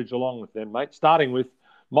similar to Geelong with them, mate. Starting with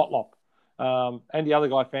Motlop and the other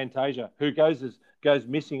guy Fantasia, who goes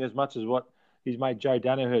missing as much as what his mate Joe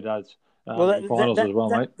Danaher does. in finals as well,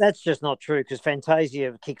 mate. That's just not true because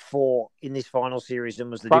Fantasia kicked 4 in this final series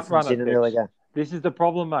and was the Front difference in an early game. This is the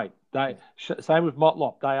problem, mate. Same with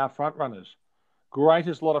Motlop. They are front runners.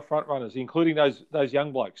 Greatest lot of front runners, including those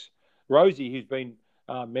young blokes. Rosie, who's been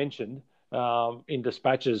mentioned in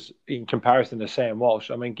dispatches in comparison to Sam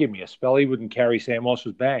Walsh. I mean, give me a spell. He wouldn't carry Sam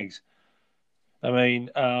Walsh's bags. I mean,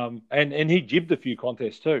 and he jibbed a few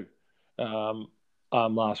contests too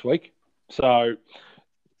last week. So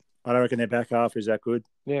I don't reckon their back half is that good.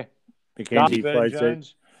 Yeah. McKenzie plays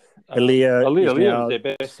Jones. Aaliyah is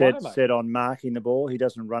their best player, mate. set on marking the ball. He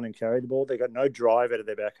doesn't run and carry the ball. They got no drive out of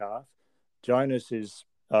their back half. Jonas is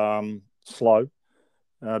slow.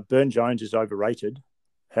 Burn Jones is overrated.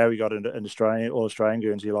 How he got an Australian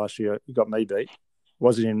Guernsey last year, he got me beat.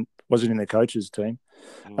 Wasn't in the coaches team.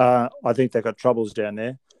 I think they've got troubles down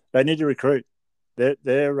there. They need to recruit. They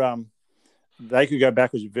could go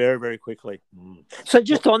backwards very, very quickly. So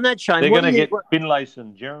just on that, Shane, they're going to get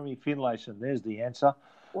Finlayson, Jeremy Finlayson. There's the answer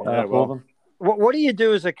for them. What do you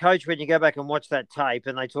do as a coach when you go back and watch that tape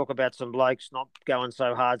and they talk about some blokes not going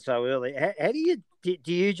so hard so early? How do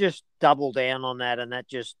you just double down on that and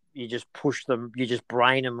you just push them, you just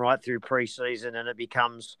brain them right through preseason and it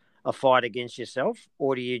becomes a fight against yourself,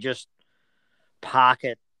 or do you just park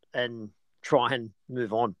it and try and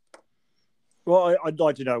move on? Well, I'd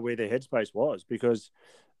like to know where their headspace was because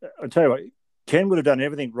I'll tell you what, Ken would have done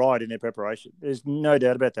everything right in their preparation. There's no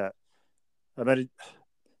doubt about that. I mean,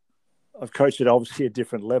 I've coached at obviously a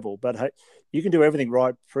different level, but hey, you can do everything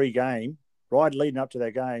right pre-game, right leading up to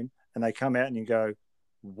that game, and they come out and you go,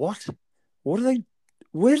 what? What are they?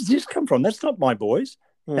 Where does this come from? That's not my boys.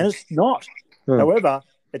 And it's not. However,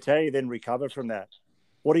 it's how you then recover from that.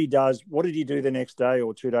 What did he do the next day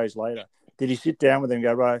or 2 days later? Did he sit down with them and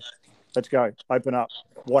go, right, let's go, open up?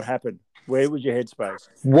 What happened? Where was your headspace?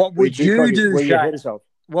 What would you do, Shane? Yourself?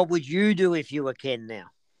 What would you do if you were Ken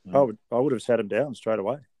now? I would have sat him down straight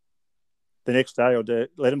away. The next day, or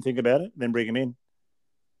let him think about it, then bring him in.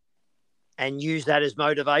 And use that as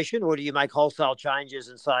motivation, or do you make wholesale changes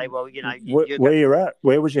and say, well, where you're at,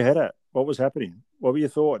 where was your head at? What was happening? What were your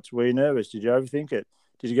thoughts? Were you nervous? Did you overthink it?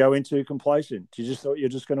 Did you go into complacent? Did you just thought you're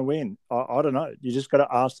just going to win? I don't know. You just got to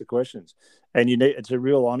ask the questions, and it's a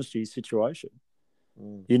real honesty situation.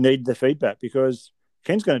 You need the feedback because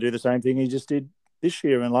Ken's going to do the same thing he just did this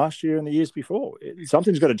year and last year and the years before.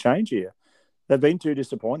 Something's got to change here. They've been too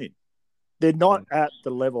disappointing. They're not at the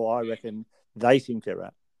level I reckon they think they're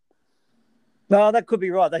at. No, that could be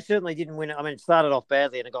right. They certainly didn't win it. I mean, it started off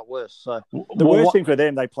badly and it got worse. So the worst thing for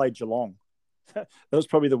them, they played Geelong. That was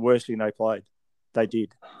probably the worst thing they played. They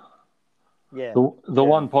did. Yeah. The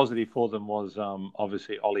one positive for them was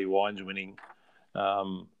obviously Ollie Wines winning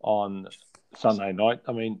on Sunday night.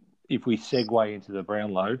 I mean, if we segue into the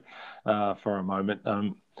Brownlow for a moment,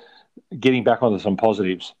 getting back onto some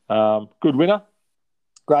positives. Good winner.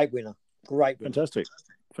 Great winner. Great winner.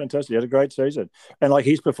 Fantastic. He had a great season. And like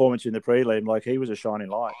his performance in the prelim, like he was a shining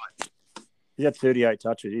light. He had 38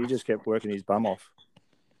 touches. He just kept working his bum off.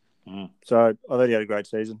 So I thought he had a great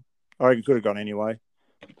season. I reckon he could have gone anyway.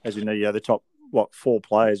 As you know, the top, 4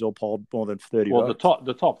 players all polled more than 30 votes.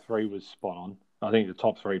 The top 3 was spot on. I think the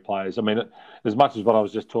top 3 players. I mean, as much as what I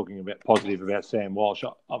was just talking about positive about Sam Walsh,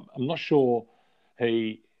 I'm not sure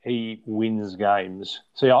he wins games.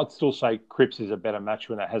 See, I'd still say Cripps is a better match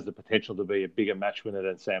winner, has the potential to be a bigger match winner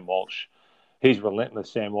than Sam Walsh. He's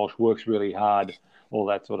relentless. Sam Walsh works really hard, all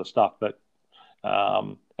that sort of stuff. But I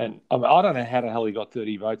don't know how the hell he got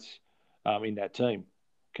 30 votes in that team,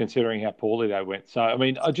 considering how poorly they went. So, I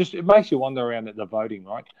mean, it makes you wonder around the voting,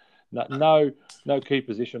 right? No key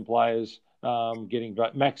position players getting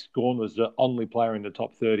vote. Max Gawn was the only player in the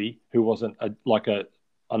top 30 who wasn't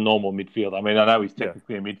a normal midfielder. I mean, I know he's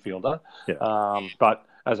technically a midfielder, but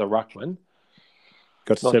as a ruckman,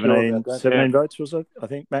 got 17 votes, was it? I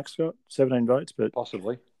think Max got 17 votes, but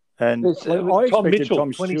possibly. And I expected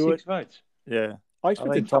Tom 26 Stewart, votes. Yeah, I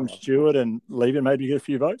expected Tom Stewart and Levin maybe get a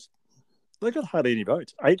few votes. They got hardly any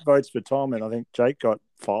votes. 8 votes for Tom, and I think Jake got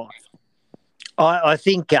 5. I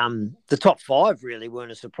think the top 5 really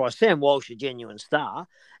weren't a surprise. Sam Walsh, a genuine star,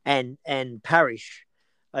 and Parrish.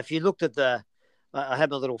 If you looked at I had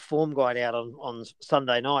my little form guide out on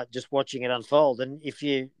Sunday night, just watching it unfold. And if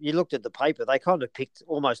you looked at the paper, they kind of picked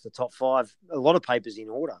almost the top 5, a lot of papers in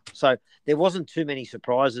order. So there wasn't too many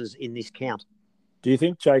surprises in this count. Do you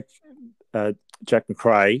think Jack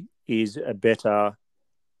McRae is a better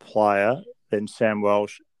player than Sam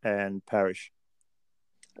Walsh and Parrish?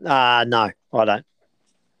 No, I don't.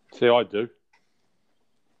 See, I do.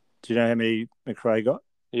 Do you know how many McRae got?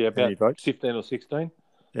 Yeah, about 15 or 16.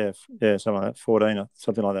 Yeah, something like that. 14 or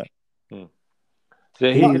something like that.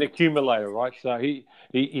 So he's an accumulator, right? So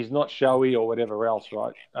he's not showy or whatever else,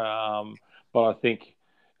 right? But I think,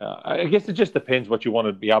 I guess it just depends what you want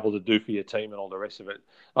to be able to do for your team and all the rest of it.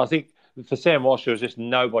 I think for Sam Walsh, there was just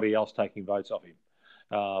nobody else taking votes off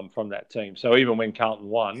him from that team. So even when Carlton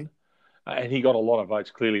won, and he got a lot of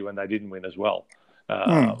votes clearly when they didn't win as well,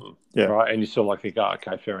 right? And you sort of think, oh,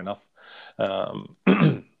 okay, fair enough.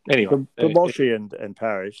 Anyway, but Walshy and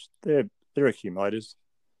Parrish, they're accumulators.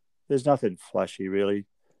 There's nothing flashy really.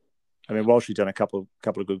 I mean, Walshy's done a couple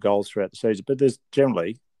of good goals throughout the season, but there's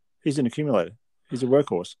generally he's an accumulator. He's a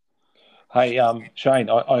workhorse. Hey, Shane,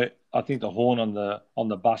 I think the horn on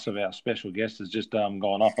the bus of our special guest has just gone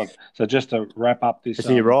off. So just to wrap up this, has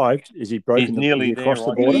he arrived? Is he broken? He's nearly there, across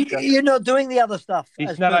the border. You're not doing the other stuff. He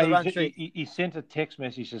sent a text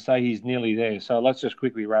message to say he's nearly there. So let's just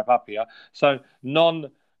quickly wrap up here. So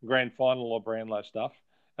non-grand final or Brownlow stuff.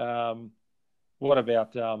 What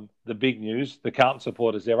about the big news? The Carlton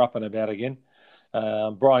supporters, they're up and about again.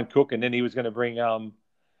 Brian Cook, and then he was going to bring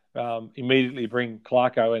immediately bring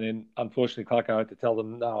Clarko, and then unfortunately Clarko had to tell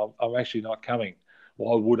them, no, I'm actually not coming.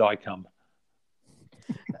 Why would I come?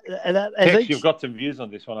 Tex, you've got some views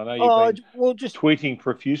on this one. I know you've been tweeting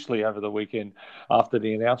profusely over the weekend after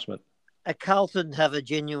the announcement. Carlton have a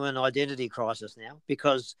genuine identity crisis now,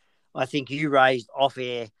 because I think you raised off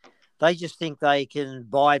air, they just think they can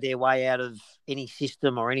buy their way out of any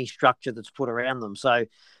system or any structure that's put around them. So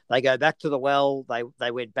they go back to the well.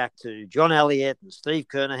 They went back to John Elliott and Steve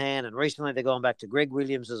Kernahan, and recently they're going back to Greg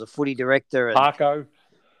Williams as a footy director. And Parko.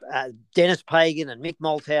 Dennis Pagan and Mick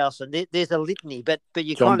Malthouse, and there's a litany. But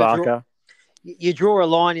you John Barker. You draw a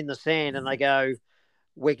line in the sand, and they go,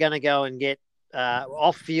 we're going to go and get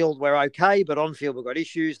off field, we're okay, but on field we've got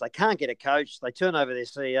issues. They can't get a coach. They turn over their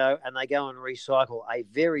CEO, and they go and recycle a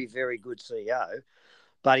very, very good CEO,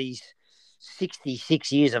 but he's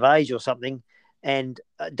 66 years of age or something. And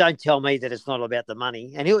don't tell me that it's not about the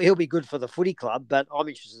money. And he'll be good for the footy club, but I'm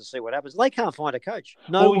interested to see what happens. They can't find a coach.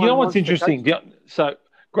 Well, you know what's interesting? So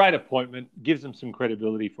great appointment, gives them some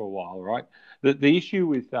credibility for a while, right? The issue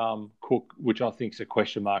with Cook, which I think is a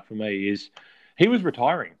question mark for me, is he was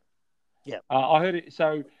retiring. Yeah, I heard it.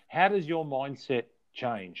 So how does your mindset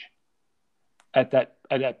change at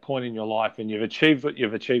that point in your life, and you've achieved what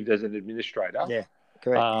you've achieved as an administrator? Yeah,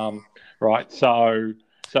 correct. Right. So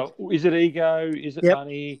is it ego? Is it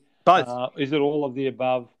money? Both. Is it all of the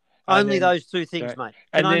above? Only those two things, mate.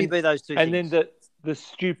 Can only be those two things. And then the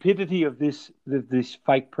stupidity of this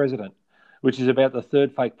fake president, which is about the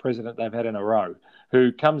third fake president they've had in a row, who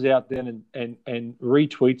comes out then and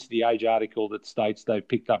retweets the Age article that states they've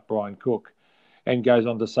picked up Brian Cook, and goes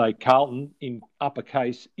on to say Carlton, in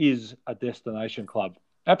uppercase, is a destination club.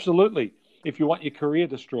 Absolutely. If you want your career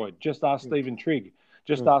destroyed, just ask Stephen Trigg.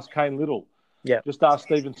 Just ask Kane Little. Yeah. Just ask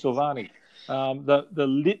Stephen Silvani. The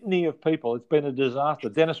litany of people, it's been a disaster.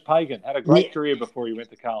 Dennis Pagan had a great career before he went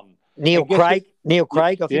to Carlton. Neil Craig,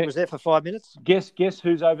 I think, was there for 5 minutes. Guess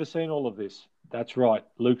who's overseen all of this? That's right,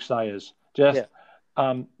 Luke Sayers.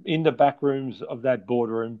 In the back rooms of that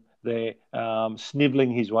boardroom, they're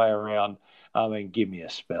snivelling his way around. I mean, give me a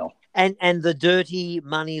spell. And the dirty,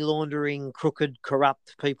 money laundering, crooked,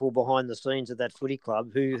 corrupt people behind the scenes at that footy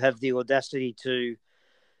club who have the audacity to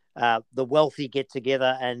the wealthy get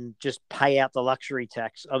together and just pay out the luxury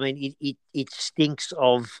tax. I mean, it stinks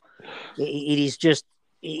of. It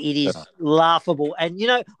is laughable. And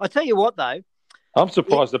I tell you what though, I'm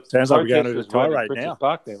surprised. It sounds like we're going to the Tirade now.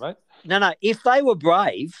 Park there, mate. No. If they were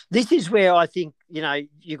brave, this is where I think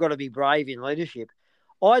you've got to be brave in leadership.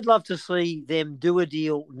 I'd love to see them do a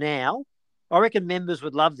deal now. I reckon members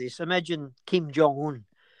would love this. Imagine Kim Jong-un.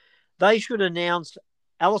 They should announce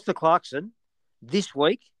Alistair Clarkson this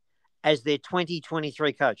week as their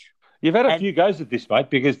 2023 coach. You've had a few goes at this, mate,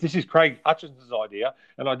 because this is Craig Hutchinson's idea,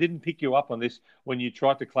 and I didn't pick you up on this when you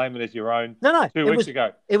tried to claim it as your own 2 weeks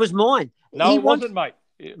ago. It was mine. No, it wasn't, mate.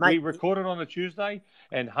 We recorded on a Tuesday,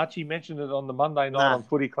 and Hutchie mentioned it on the Monday night on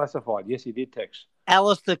Footy Classified. Yes, he did, Tex.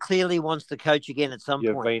 Alistair clearly wants to coach again at some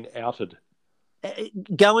point. You've been outed.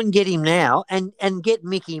 Go and get him now, and get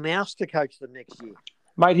Mickey Mouse to coach them next year.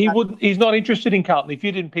 Mate, he's not interested in Carlton. If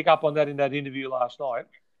you didn't pick up on that in that interview last night,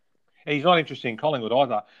 and he's not interested in Collingwood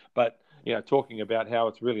either, but, talking about how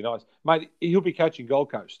it's really nice. Mate, he'll be coaching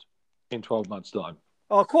Gold Coast in 12 months' time.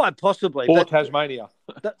 Oh, quite possibly. Or Tasmania.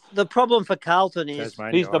 The problem for Carlton is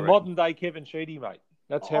he's the modern-day Kevin Sheedy, mate.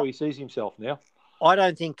 That's how he sees himself now. I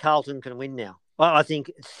don't think Carlton can win now. I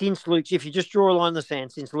think since Luke, if you just draw a line in the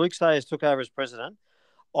sand, since Luke Sayers took over as president,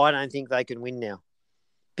 I don't think they can win now.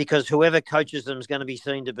 Because whoever coaches them is going to be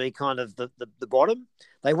seen to be kind of the bottom.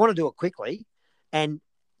 They want to do it quickly. And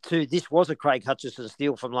this was a Craig Hutchison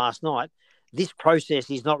steal from last night. this process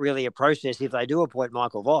is not really a process if they do appoint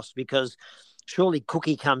Michael Voss, because surely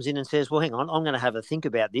Cookie comes in and says, well, hang on, I'm going to have a think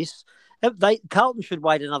about this. Carlton should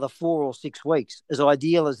wait another 4 or 6 weeks. As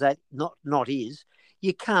ideal as that not is,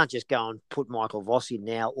 you can't just go and put Michael Voss in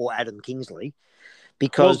now or Adam Kingsley,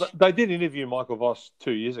 because... Well, they did interview Michael Voss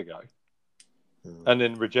 2 years ago and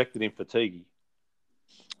then rejected him for Teague,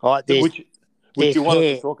 which you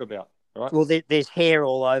wanted to talk about. Right. Well, there's hair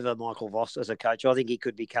all over Michael Voss as a coach. I think he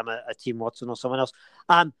could become a Tim Watson or someone else.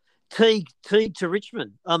 Teague to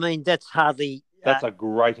Richmond. I mean, that's hardly... That's a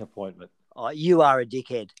great appointment. You are a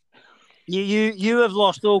dickhead. You have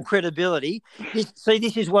lost all credibility.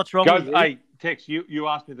 This is what's wrong with you. Hey, Tex, you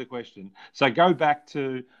asked me the question. So go back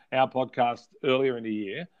to our podcast earlier in the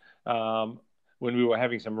year when we were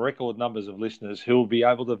having some record numbers of listeners who will be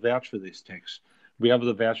able to vouch for this, Tex. Be able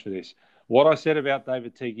to vouch for this. What I said about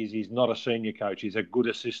David Teague is he's not a senior coach. He's a good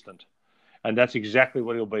assistant. And that's exactly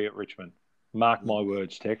what he'll be at Richmond. Mark my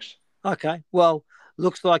words, Tex. Okay. Well,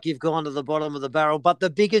 looks like you've gone to the bottom of the barrel. But the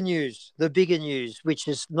bigger news, which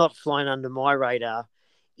has not flown under my radar,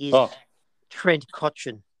 is Trent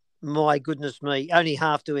Cotchin. My goodness me, only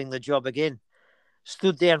half doing the job again.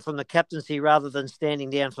 Stood down from the captaincy rather than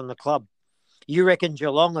standing down from the club. You reckon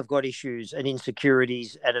Geelong have got issues and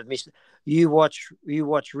insecurities and have missed... You watch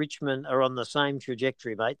Richmond are on the same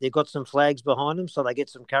trajectory, mate. They've got some flags behind them, so they get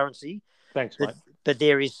some currency. Thanks, mate. But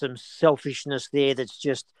there is some selfishness there that's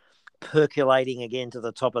just percolating again to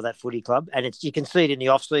the top of that footy club. And you can see it in the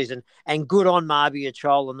off-season. And good on Marby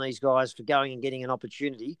Achol and these guys for going and getting an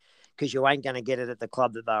opportunity, because you ain't going to get it at the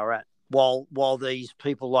club that they were at. While these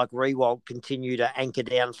people like Rewalt continue to anchor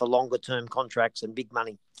down for longer-term contracts and big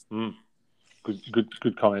money. Mm.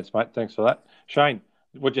 Good comments, mate. Thanks for that. Shane,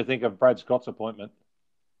 what do you think of Brad Scott's appointment?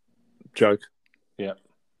 Joke. Yeah.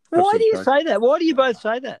 Why do you say that? Why do you both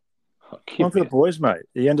say that? One for the boys, mate.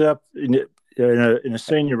 He ended up in a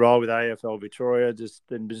senior role with AFL Victoria, just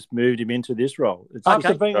moved him into this role.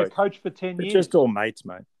 After being a coach for 10 years. It's just all mates,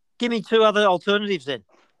 mate. Give me 2 other alternatives then.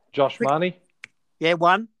 Josh Marnie. Yeah,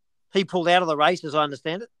 one. He pulled out of the race, as I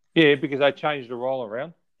understand it. Yeah, because they changed the role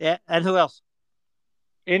around. Yeah, and who else?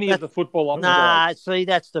 Of the football office. Nah, see,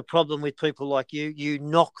 that's the problem with people like you. You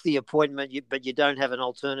knock the appointment, but you don't have an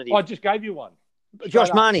alternative. I just gave you one.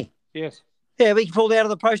 Josh Marnie. Yes. Yeah, he pulled out of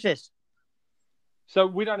the process. So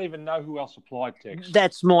we don't even know who else applied, Tex.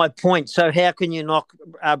 That's my point. So how can you knock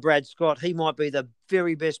Brad Scott? He might be the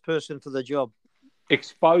very best person for the job.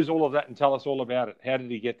 Expose all of that and tell us all about it. How did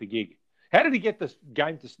he get the gig? How did he get this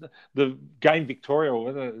game the game Victoria, or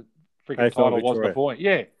whatever the freaking title Victoria was before?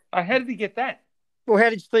 Yeah. How did he get that? Well,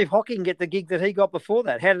 how did Steve Hocking get the gig that he got before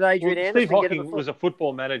that? How did Adrian Anderson Steve get it? Hocking was a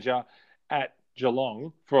football manager at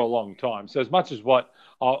Geelong for a long time. So as much as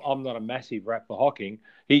I'm not a massive rap for Hocking,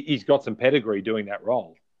 he's got some pedigree doing that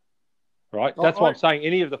role. Right? That's what I'm saying.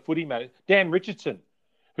 Any of the footy managers, Dan Richardson,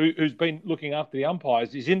 who's been looking after the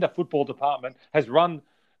umpires, is in the football department, has run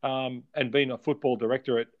and been a football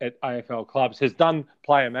director at AFL clubs, has done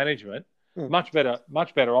player management. Much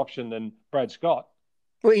better option than Brad Scott.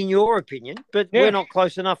 Well, in your opinion, but we're not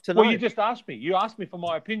close enough to know. Well, you just asked me. You asked me for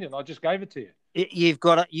my opinion. I just gave it to you. You've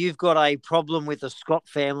got a problem with the Scott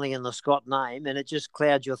family and the Scott name, and it just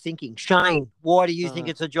clouds your thinking. Shane, why do you think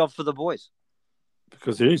it's a job for the boys?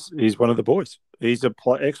 Because he's one of the boys. He's a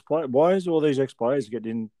ex-player. Why is all these ex-players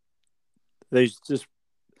getting these just,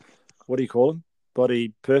 what do you call them?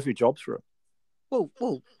 Bloody perfect jobs for him.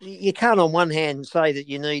 Well, you can't on one hand say that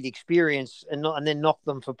you need experience and then knock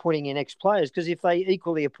them for putting in ex-players, because if they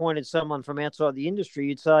equally appointed someone from outside the industry,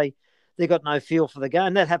 you'd say they got no feel for the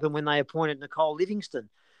game. That happened when they appointed Nicole Livingston.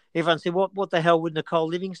 Everyone said, what the hell would Nicole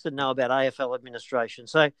Livingston know about AFL administration?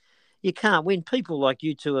 So you can't win. People like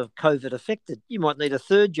you two are COVID affected. You might need a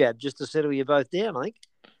third jab just to settle you both down, I think.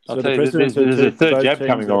 So there's a third jab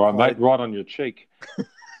coming, all right, mate, right on your cheek.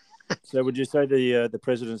 So would you say the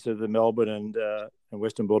presidents of the Melbourne and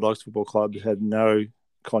Western Bulldogs Football Club had no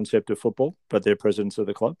concept of football, but they're presidents of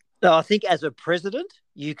the club? No, I think as a president,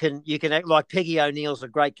 you can act like Peggy O'Neill's a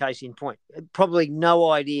great case in point. Probably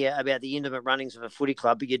no idea about the intimate runnings of a footy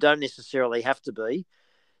club, but you don't necessarily have to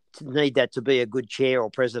need that to be a good chair or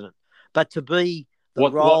president. But to be the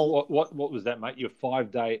role... What was that, mate? Your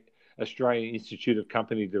 5-day Australian Institute of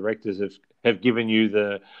Company Directors have given you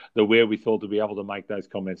the wherewithal to be able to make those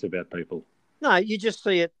comments about people? No, you just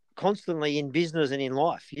see it constantly in business and in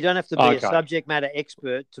life. You don't have to be a subject matter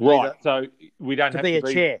expert to be a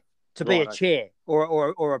chair, be a chair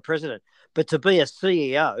or a president, but to be a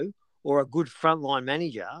CEO or a good frontline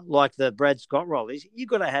manager like the Brad Scott role is, you've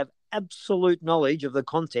got to have absolute knowledge of the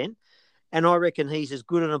content, and I reckon he's as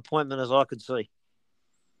good an appointment as I could see.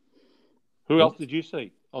 Who else did you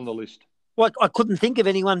see on the list? Well, I couldn't think of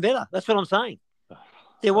anyone better. That's what I'm saying.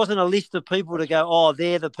 There wasn't a list of people to go, oh,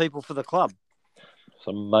 they're the people for the club.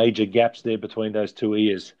 Some major gaps there between those two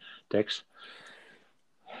ears, Dex.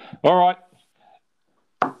 All right.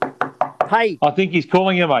 Hey. I think he's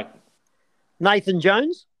calling you, mate. Nathan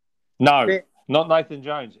Jones? No, not Nathan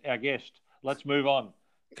Jones, our guest. Let's move on.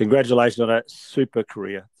 Congratulations on a super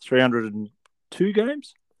career. 302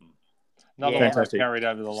 games? Another one that carried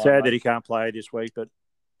over the line. Sad that he can't play this week, but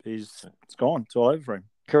it's gone. It's all over for him.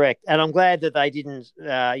 Correct. And I'm glad that they didn't,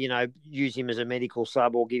 use him as a medical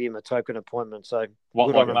sub or give him a token appointment. So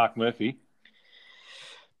like Mark Murphy?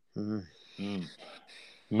 Moving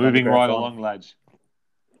right along, lads.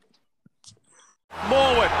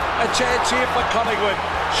 Morwood, a chance here for Collingwood.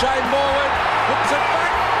 Shane Morwood hooks it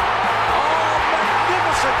back. Oh,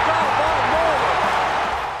 magnificent goal by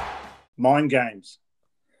Morwood.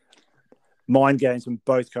 Mind games from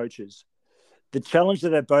both coaches. The challenge that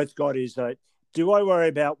they've both got is that, do I worry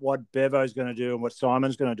about what Bevo's going to do and what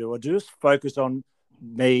Simon's going to do, or just focus on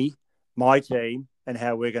me, my team, and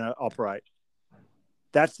how we're going to operate?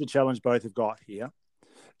 That's the challenge both have got here.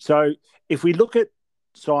 So if we look at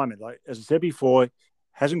Simon, like as I said before,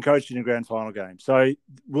 hasn't coached in a grand final game. So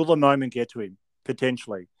will the moment get to him?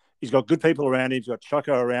 Potentially. He's got good people around him. He's got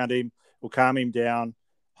Choco around him. Will calm him down.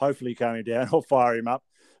 Hopefully calm him down or fire him up.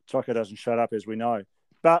 Choco doesn't shut up, as we know.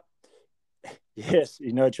 But, yes,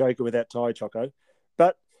 he's no joker with that tie, Choco.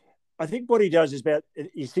 But I think what he does is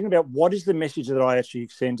he's thinking about what is the message that I actually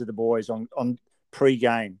send to the boys on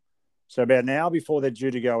pre-game. So about an hour before they're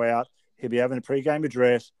due to go out, he'll be having a pre-game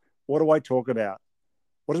address. What do I talk about?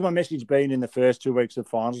 What has my message been in the first 2 weeks of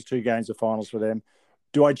finals, 2 games of finals for them?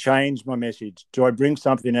 Do I change my message? Do I bring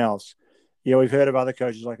something else? We've heard of other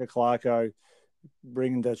coaches like a Clarko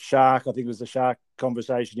bring the Shark, I think it was the Shark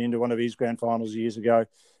conversation, into one of his grand finals years ago.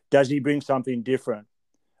 Does he bring something different?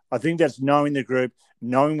 I think that's knowing the group,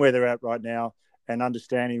 knowing where they're at right now, and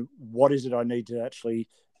understanding what is it I need to actually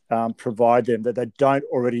provide them that they don't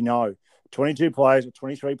already know. 22 players, or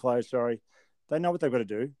 23 players, sorry, they know what they've got to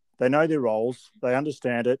do. They know their roles. They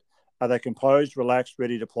understand it. Are they composed, relaxed,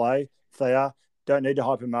 ready to play? If they are, don't need to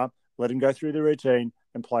hype them up. Let them go through the routine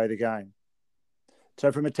and play the game.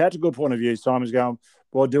 So from a tactical point of view, Simon's going,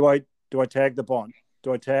 well, do I tag the Bont?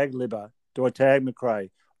 Do I tag Libba? Do I tag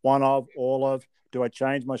McRae? One of, all of? Do I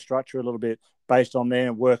change my structure a little bit based on there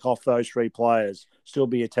and work off those 3 players? Still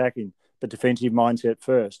be attacking, but defensive mindset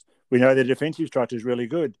first. We know the defensive structure is really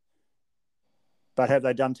good. But have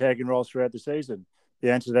they done tagging roles throughout the season?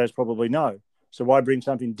 The answer to that is probably no. So why bring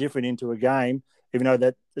something different into a game, even though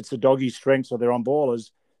that it's the doggies' strengths or they're on ballers?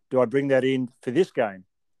 Do I bring that in for this game?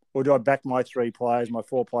 Or do I back my 3 players, my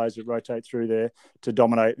 4 players that rotate through there to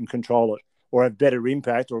dominate and control it, or have better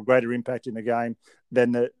impact or greater impact in the game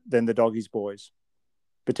than the doggies' boys?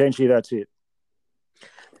 Potentially that's it.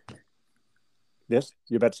 Yes,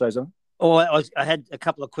 you're about to say something? Oh, I had a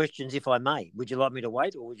couple of questions, if I may. Would you like me to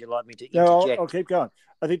wait, or would you like me to interject? No, I'll keep going.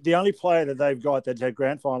 I think the only player that they've got that's had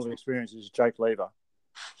grand final experience is Jake Lever.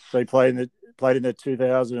 So he played in the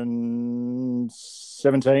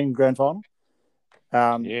 2017 grand final.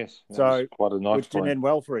 Yes, so quite a nice which didn't end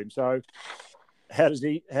well for him. So how does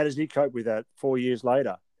he cope with that 4 years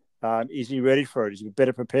later? Is he ready for it? Is he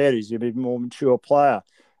better prepared? Is he a bit more mature player?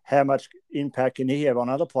 How much impact can he have on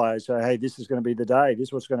other players? So, hey, this is going to be the day. This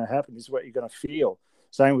is what's going to happen. This is what you're going to feel.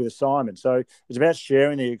 Same with Simon. So it's about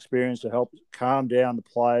sharing the experience to help calm down the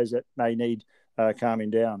players that may need calming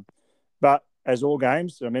down. But as all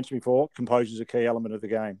games, I mentioned before, composure is a key element of the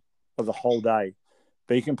game, of the whole day.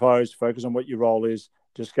 Be composed, focus on what your role is,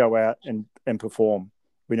 just go out and perform.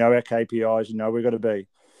 We know our KPIs, you know we've got to be.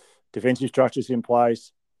 Defensive structures in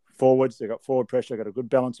place, forwards, they've got forward pressure, they've got a good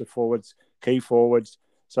balance of forwards, key forwards.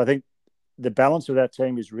 So I think the balance of that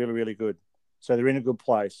team is really, really good. So they're in a good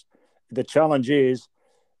place. The challenge is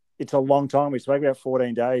it's a long time. We spoke about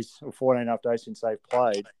 14 days or 14 and a half days since they've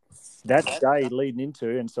played. That day leading into,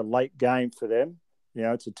 and it's a late game for them.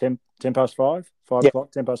 It's a 10 past 5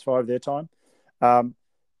 o'clock, 10 past 5 their time.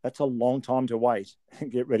 That's a long time to wait and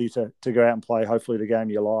get ready to go out and play, hopefully, the game of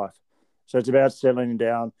your life. So it's about settling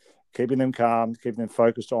down, keeping them calm, keeping them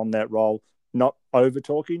focused on that role, not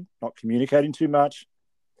over-talking, not communicating too much.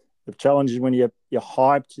 The challenge is when you're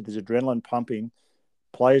hyped, there's adrenaline pumping,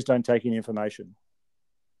 players don't take in information.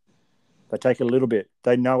 They take a little bit.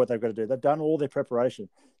 They know what they've got to do. They've done all their preparation.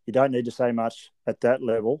 You don't need to say much at that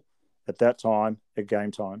level, at that time, at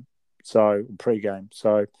game time, so pre-game.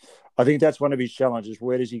 So I think that's one of his challenges.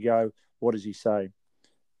 Where does he go? What does he say?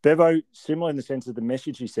 Bevo, similar in the sense of the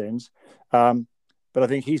message he sends, but I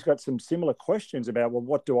think he's got some similar questions about, well,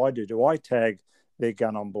 what do I do? Do I tag their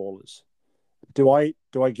gun on ballers? Do I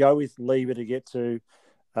go with Lever to get to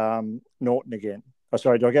Norton again? Oh,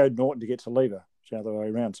 sorry, do I go Norton to get to Lever? It's the other way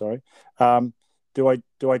around. Sorry. Do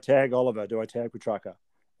I tag Oliver? Do I tag Petrarca?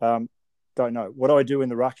 Don't know. What do I do in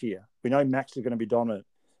the ruck here? We know Max is going to be dominant.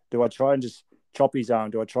 Do I try and just chop his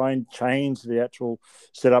arm? Do I try and change the actual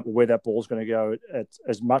setup of where that ball's going to go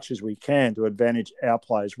as much as we can to advantage our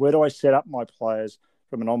players? Where do I set up my players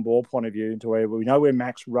from an on-ball point of view into where we know where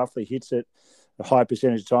Max roughly hits it a high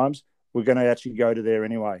percentage of times? We're going to actually go to there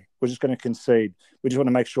anyway. We're just going to concede. We just want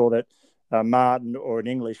to make sure that Martin or an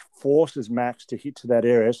English forces Max to hit to that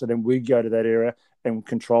area, so then we go to that area and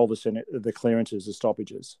control the clearances, the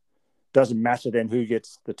stoppages. Doesn't matter then who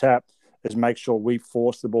gets the tap, is make sure we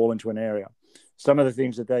force the ball into an area. Some of the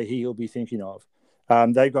things that he'll be thinking of.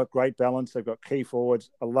 They've got great balance. They've got key forwards.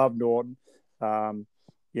 I love Norton.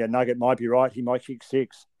 Nugget might be right. He might kick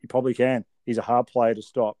 6. He probably can. He's a hard player to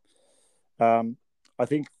stop. I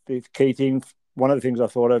think the key thing, one of the things I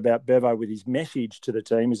thought about Bevo with his message to the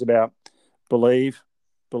team is about believe,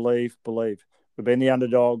 believe, believe. We've been the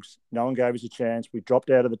underdogs. No one gave us a chance. We dropped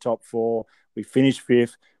out of the top 4. We finished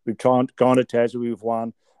 5th. We've gone to Tassie. We've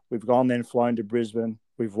won. We've gone then flown to Brisbane.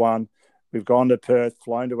 We've won. We've gone to Perth,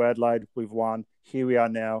 flown to Adelaide. We've won. Here we are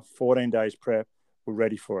now, 14 days prep. We're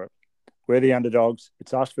ready for it. We're the underdogs.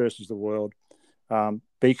 It's us versus the world.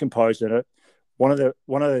 Be composed in it. One of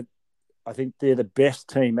the I think they're the best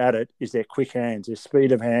team at it is their quick hands, their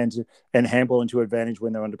speed of hands, and handball into advantage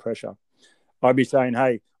when they're under pressure. I'd be saying,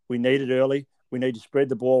 hey, we need it early. We need to spread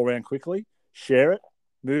the ball around quickly, share it,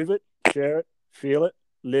 move it, share it, feel it,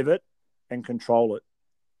 live it, and control it.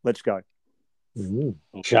 Let's go.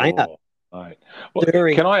 Shane. All right. Well,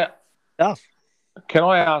 can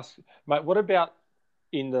I ask, mate, what about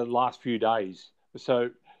in the last few days?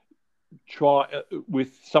 So try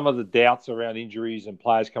with some of the doubts around injuries and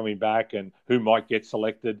players coming back and who might get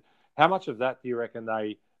selected. How much of that do you reckon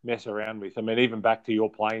they mess around with? I mean, even back to your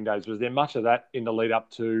playing days, was there much of that in the lead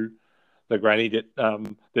up to the granny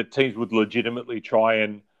that teams would legitimately try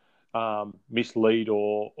and mislead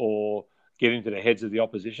or get into the heads of the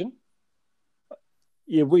opposition?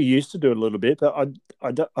 Yeah, we used to do it a little bit, but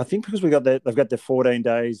I think because they've got their 14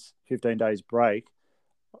 days, 15 days break,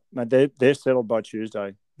 mate, they're settled by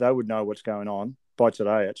Tuesday. They would know what's going on by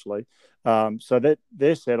today, actually. So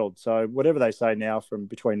they're settled. So whatever they say now from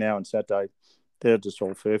between now and Saturday, they're just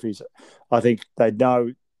all furfies. I think they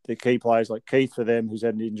know the key players like Keith for them, who's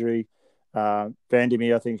had an injury.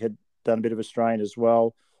 Vandemir, I think, had done a bit of a strain as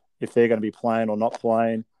well. If they're going to be playing or not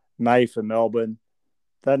playing. May for Melbourne,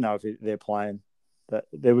 they don't know if they're playing.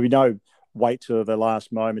 There will be no wait till the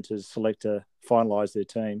last moment to select to finalise their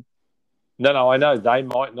team. No, I know they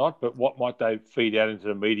might not, but what might they feed out into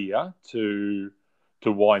the media to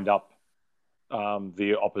wind up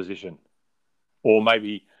the opposition, or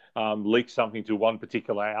maybe leak something to one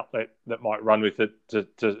particular outlet that might run with it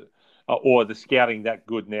or the scouting that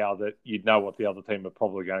good now that you'd know what the other team are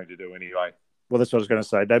probably going to do anyway. Well, that's what I was going to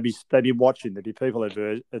say. They'd be watching. There'd be people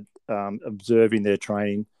observing their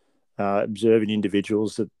training, observing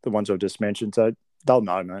individuals, the ones I've just mentioned. So they'll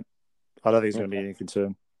know, mate. I don't think it's going to be any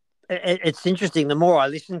concern. It's interesting. The more I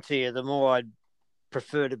listen to you, the more I'd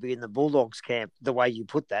prefer to be in the Bulldogs camp, the way you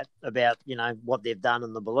put that about, what they've done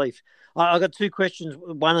and the belief. I've got 2 questions.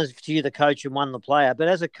 One is to you, the coach, and one the player. But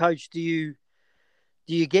as a coach, do you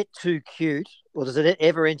get too cute, or does it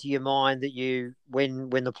ever enter your mind that you, when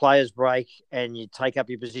the players break and you take up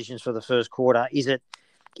your positions for the first quarter, is it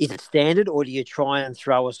standard, or do you try and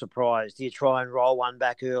throw a surprise? Do you try and roll one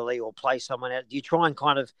back early or play someone out? Do you try and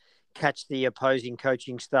kind of catch the opposing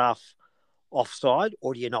coaching staff offside,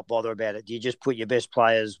 or do you not bother about it? Do you just put your best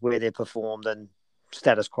players where they're performed and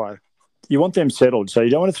status quo? You want them settled, so you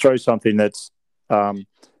don't want to throw something that's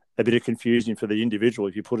a bit of confusion for the individual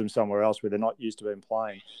if you put them somewhere else where they're not used to being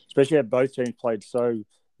playing, especially how both teams played so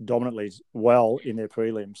dominantly well in their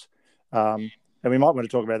prelims. And we might want to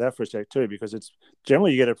talk about that for a sec too, because it's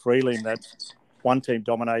generally you get a prelim that one team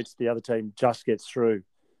dominates, the other team just gets through,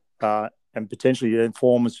 and potentially then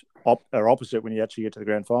forms are opposite when you actually get to the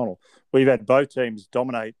grand final. We've had both teams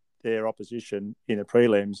dominate their opposition in the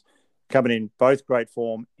prelims, coming in both great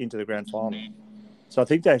form into the grand final. So I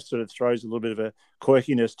think that sort of throws a little bit of a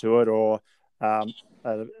quirkiness to it, or a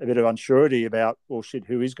bit of unsurety about, well, shit,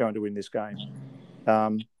 who is going to win this game?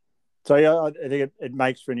 So yeah, I think it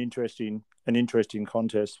makes for an interesting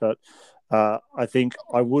contest. But I think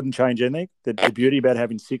I wouldn't change anything. The beauty about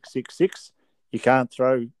having 6-6-6, you can't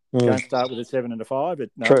throw. Can't start with a 7 and a 5.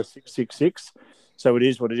 It's 6-6-6. So it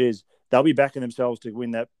is what it is. They'll be backing themselves to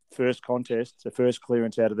win that first contest, the first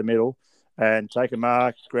clearance out of the middle, and take a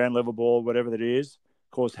mark, ground level ball, whatever that is,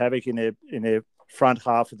 cause havoc in their front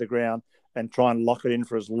half of the ground, and try and lock it in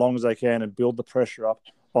for as long as they can and build the pressure up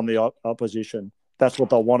on the opposition. That's what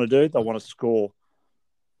they'll want to do. They want to score.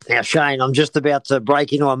 Now, Shane, I'm just about to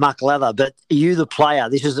break into a muck lather, but are you the player?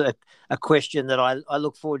 This is a question that I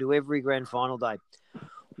look forward to every grand final day.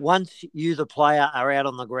 Once you, the player, are out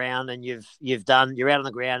on the ground and you're out on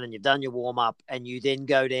the ground and you've done your warm up, and you then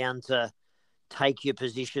go down to take your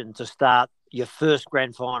position to start your first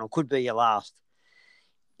grand final, could be your last.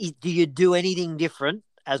 Do you do anything different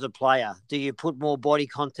as a player? Do you put more body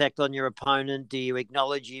contact on your opponent? Do you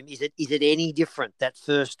acknowledge him? Is it any different, that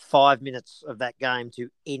first 5 minutes of that game, to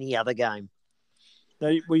any other game?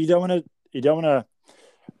 No, well, you don't want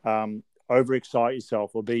to overexcite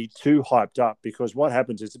yourself or be too hyped up, because what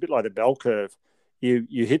happens is it's a bit like the bell curve. You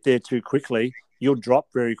hit there too quickly, you'll drop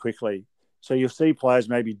very quickly. So you'll see players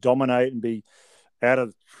maybe dominate and be out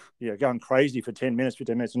of, going crazy for 10 minutes,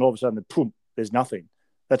 15 minutes, and all of a sudden, boom, there's nothing.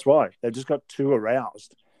 That's why they've just got too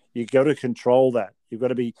aroused. You've got to control that. You've got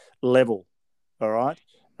to be level, all right?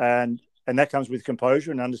 And that comes with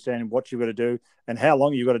composure and understanding what you've got to do and how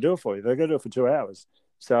long you've got to do it for. They've got to do it for 2 hours.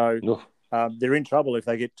 So they're in trouble if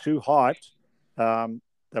they get too hyped.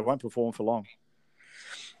 They won't perform for long.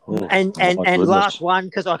 And last one,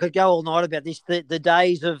 because I could go all night about this. The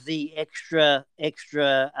days of the extra,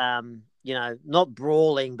 not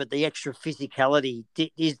brawling, but the extra physicality,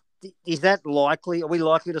 is that likely? Are we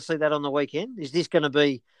likely to see that on the weekend? Is this going to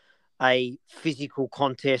be a physical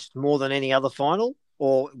contest more than any other final,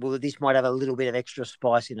 or will this might have a little bit of extra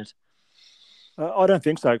spice in it? I don't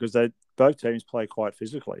think so, because both teams play quite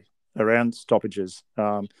physically around stoppages,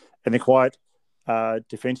 and they're quite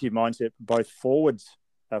defensive mindset, both forward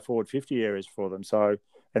 50 areas for them. So,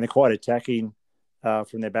 and they're quite attacking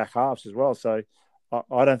from their back halves as well. So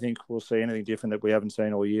I don't think we'll see anything different that we haven't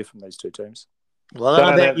seen all year from these two teams. Well, I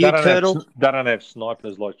don't know about you, Turtle. They don't have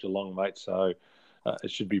snipers like Geelong, mate, so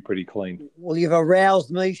it should be pretty clean. Well, you've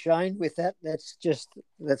aroused me, Shane, with that. That's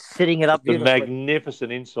setting it up beautifully. A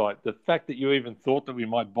magnificent insight. The fact that you even thought that we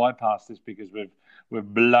might bypass this because we've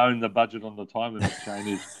blown the budget on the time limit, Shane,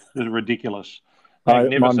 is ridiculous.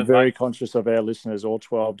 I'm very conscious of our listeners. All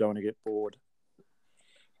 12 don't want to get bored.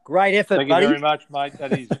 Great effort, buddy. Thank you very much, mate.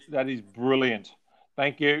 That is brilliant.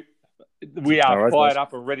 Thank you. We are fired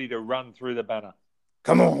up and ready to run through the banner.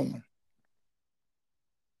 Come on.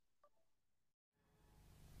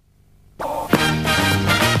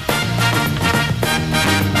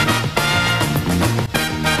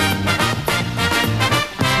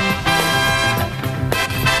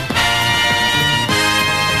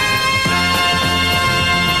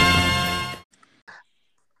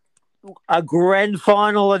 A grand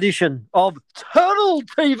final edition of Turtle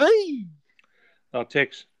TV.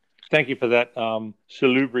 Tex, thank you for that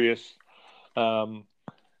salubrious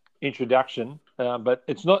introduction. But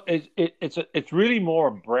it's not. It's really more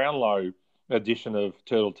a Brownlow edition of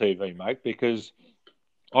Turtle TV, mate, because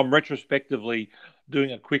I'm retrospectively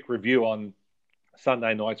doing a quick review on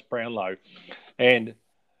Sunday night's Brownlow, and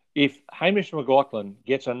if Hamish McLaughlin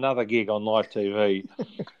gets another gig on live TV,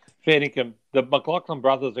 fair income, the McLaughlin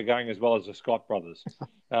brothers are going as well as the Scott brothers.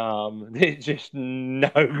 They're just no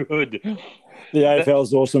good. The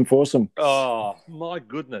AFL's awesome foursome. Oh, my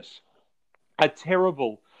goodness. A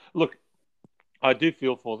terrible... Look, I do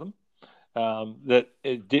feel for them. Can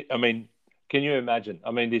you imagine?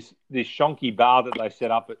 I mean, this shonky bar that they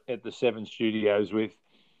set up at the Seven Studios with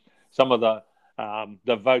some of the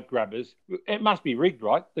vote grabbers, it must be rigged,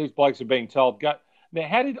 right? These blokes are being told, go... Now,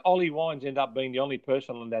 how did Ollie Wines end up being the only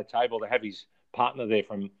person on that table to have his partner there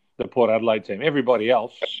from the Port Adelaide team? Everybody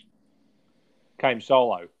else came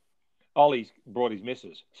solo. Ollie's brought his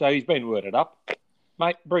missus. So he's been worded up.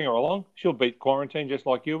 Mate, bring her along. She'll beat quarantine just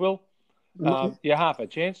like you will. You're half a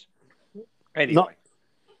chance. Anyway,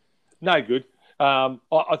 no good. I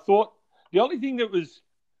thought the only thing that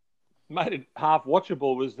made it half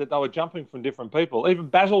watchable was that they were jumping from different people. Even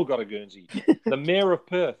Basil got a Guernsey. The Mayor of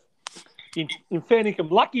Perth. In fair income,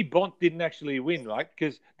 lucky Bont didn't actually win, right?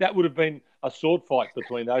 Because that would have been a sword fight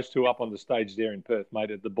between those two up on the stage there in Perth,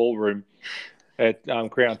 mate, at the ballroom at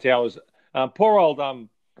Crown Towers. Poor old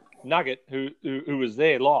Nugget, who was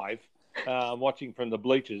there live, watching from the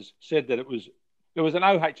bleachers, said that it was an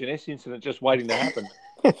OH&S incident just waiting to happen.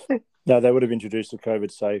 No, they would have introduced a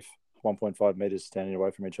COVID-safe 1.5 metres standing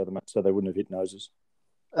away from each other, mate, so they wouldn't have hit noses.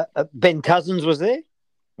 Ben Cousins was there?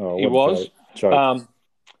 Oh, he was.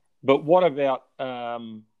 But what about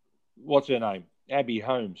what's her name? Abby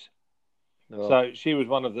Holmes. Oh. So she was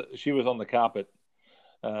on the carpet.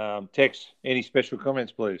 Tex, any special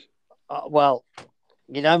comments, please? Well,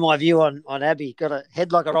 you know my view on Abby. Got a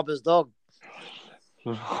head like a robber's dog.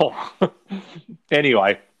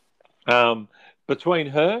 Anyway, between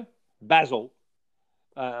her Basil,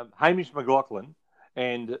 Hamish McLaughlin,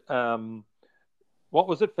 and what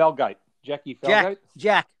was it? Felgate. Jackie Felgate.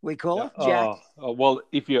 Jack, we call her Jack. Well,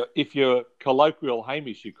 if you're colloquial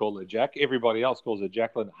Hamish, you call her Jack. Everybody else calls her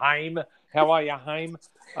Jacqueline. Haim, how are you, Haim?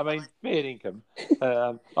 I mean, fair income.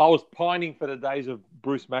 I was pining for the days of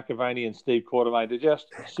Bruce McAvaney and Steve Quartermain to just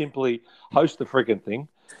simply host the freaking thing.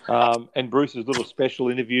 And Bruce's little special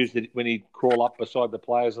interviews when he'd crawl up beside the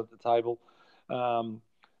players at the table.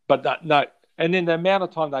 But no. And then the amount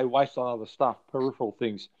of time they waste on other stuff, peripheral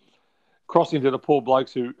things, crossing to the poor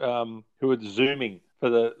blokes who were zooming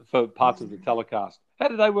for parts of the telecast. How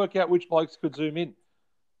did they work out which blokes could zoom in?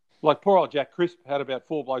 Like poor old Jack Crisp had about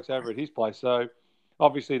 4 blokes over at his place, so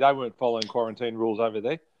obviously they weren't following quarantine rules over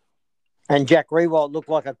there. And Jack Rewalt looked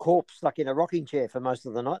like a corpse stuck in a rocking chair for most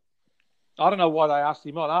of the night. I don't know why they asked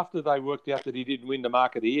him on. After they worked out that he didn't win the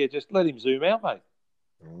Mark of the Year, just let him zoom out, mate.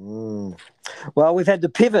 Well, we've had to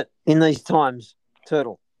pivot in these times,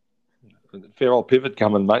 Turtle. Fair old pivot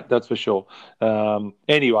coming, mate, that's for sure.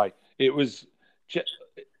 Anyway, it was,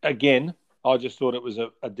 again, I just thought it was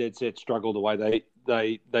a dead set struggle the way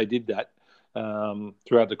they did that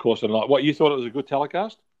throughout the course of the night. What, you thought it was a good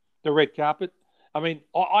telecast? The red carpet? I mean,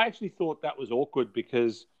 I actually thought that was awkward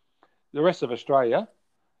because the rest of Australia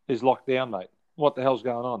is locked down, mate. What the hell's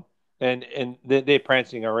going on? And they're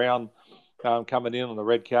prancing around, coming in on the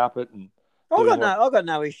red carpet and I've got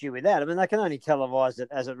no issue with that. I mean, they can only televise it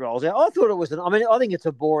as it rolls out. I thought it was I think it's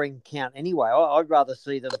a boring count anyway. I'd rather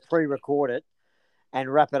see them pre-record it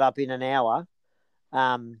and wrap it up in an hour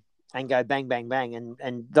and go bang, bang, bang.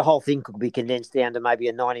 And the whole thing could be condensed down to maybe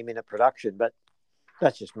a 90-minute production. But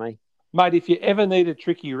that's just me. Mate, if you ever needed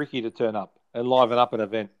Tricky Ricky to turn up and liven up an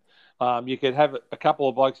event, you could have a couple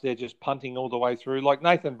of blokes there just punting all the way through. Like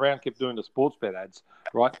Nathan Brown kept doing the sports bet ads,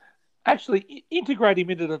 right? Actually, integrate him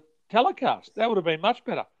into the telecast. That would have been much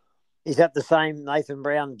better. Is that the same Nathan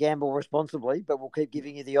Brown, gamble responsibly, but we'll keep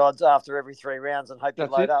giving you the odds after every 3 rounds and hope you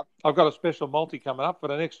load up? I've got a special multi coming up for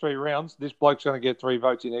the next 3 rounds. This bloke's going to get 3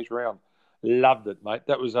 votes in each round. Loved it, mate.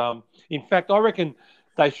 That was in fact, I reckon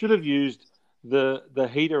they should have used the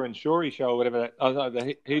Heater and Shorey show or whatever.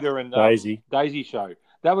 The Heater and Daisy show.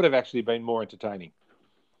 That would have actually been more entertaining.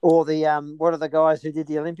 Or the what are the guys who did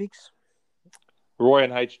the Olympics? Roy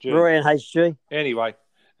and HG. Roy and HG. Anyway.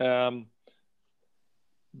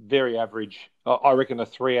 Very average. I reckon a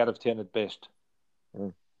 3 out of 10 at best.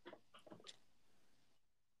 And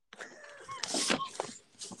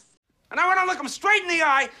I want to look them straight in the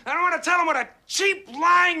eye, and I want to tell them what a cheap,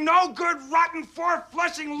 lying, no-good, rotten,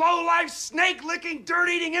 four-flushing, low-life, snake-licking,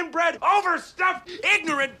 dirt-eating, inbred, overstuffed,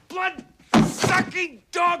 ignorant, blood-sucking,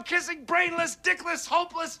 dog-kissing, brainless, dickless,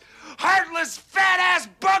 hopeless, heartless, fat-ass,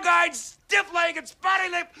 bug-eyed, stiff-legged,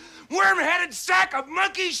 spotty-lipped, worm-headed sack of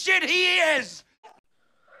monkey shit he is.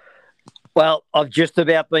 Well, I've just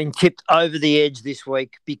about been tipped over the edge this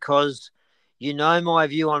week because you know my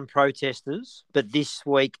view on protesters, but this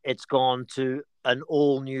week it's gone to an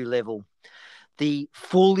all-new level. The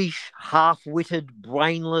foolish, half-witted,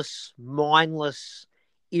 brainless, mindless,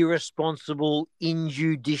 irresponsible,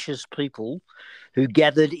 injudicious people who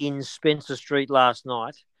gathered in Spencer Street last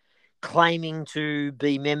night claiming to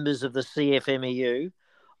be members of the CFMEU.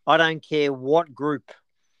 I don't care what group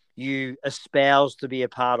you espouse to be a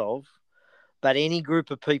part of, but any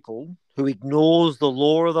group of people who ignores the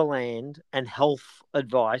law of the land and health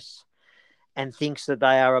advice and thinks that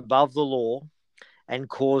they are above the law and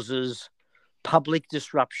causes public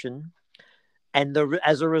disruption and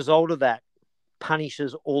as a result of that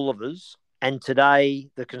punishes all of us. And today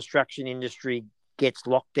the construction industry gets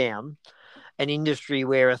locked down, an industry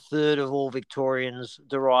where 1/3 of all Victorians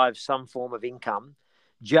derive some form of income,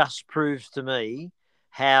 just proves to me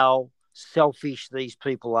how selfish these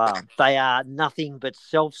people are. They are nothing but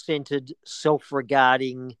self-centered,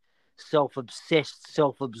 self-regarding, self-obsessed,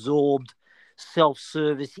 self-absorbed,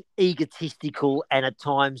 self-service, egotistical, and at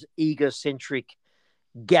times egocentric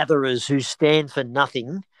gatherers who stand for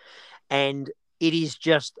nothing. And it is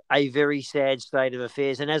just a very sad state of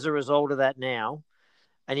affairs. And as a result of that now,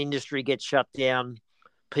 an industry gets shut down,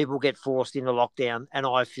 people get forced into lockdown, and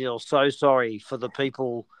I feel so sorry for the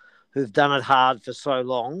people who've done it hard for so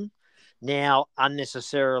long. Now,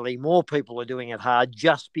 unnecessarily, more people are doing it hard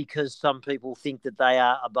just because some people think that they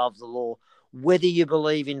are above the law. Whether you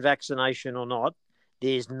believe in vaccination or not,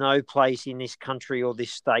 there's no place in this country or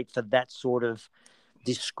this state for that sort of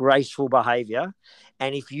disgraceful behaviour.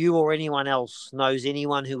 And if you or anyone else knows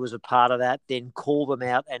anyone who was a part of that, then call them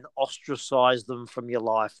out and ostracise them from your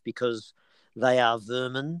life because they are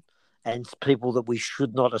vermin and people that we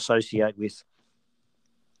should not associate with.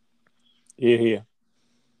 Yeah.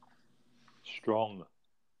 Strong.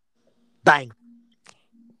 Bang.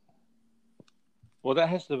 Well, that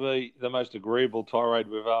has to be the most agreeable tirade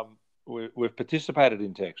we've participated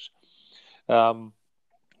in, Tex.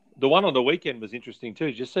 The one on the weekend was interesting too.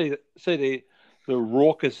 Did you see the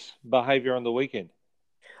raucous behaviour on the weekend?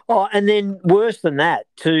 Oh, and then worse than that,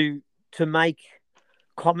 to make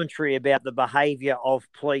commentary about the behaviour of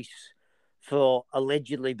police for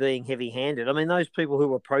allegedly being heavy-handed. I mean, those people who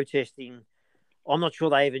were protesting, I'm not sure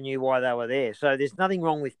they even knew why they were there. So there's nothing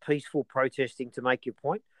wrong with peaceful protesting to make your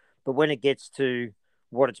point. But when it gets to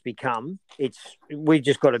what it's become, we've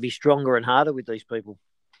just got to be stronger and harder with these people.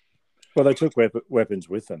 Well, they took weapons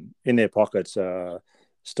with them in their pockets,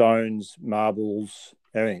 stones, marbles,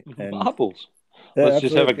 everything. And, marbles? Yeah, let's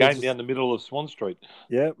just have a game just, down the middle of Swan Street.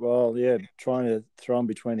 Yeah, well, yeah, trying to throw them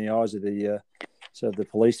between the eyes of the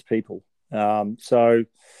police people. So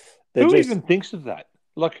who even thinks of that?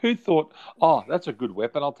 Like, who thought, oh, that's a good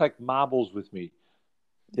weapon, I'll take marbles with me?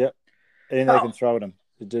 Yep. And they can throw them.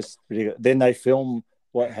 It's just ridiculous. Then they film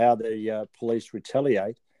how the police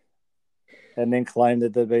retaliate and then claim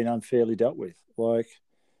that they've been unfairly dealt with. Like,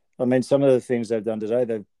 I mean, some of the things they've done today,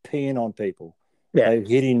 they've peeing on people. Yeah. They've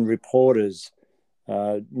hitting reporters,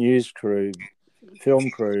 news crew,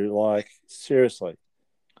 film crew. Like, seriously.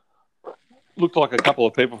 Looked like a couple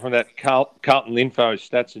of people from that Carlton Info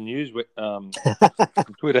Stats and News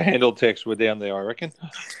Twitter handle text were down there, I reckon.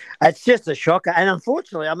 It's just a shocker. And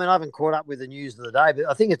unfortunately, I mean, I haven't caught up with the news of the day, but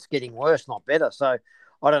I think it's getting worse, not better. So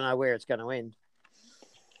I don't know where it's going to end.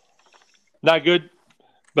 No good.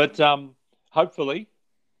 But hopefully,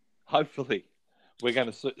 we're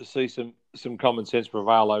going to see some common sense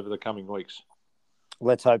prevail over the coming weeks.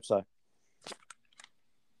 Let's hope so.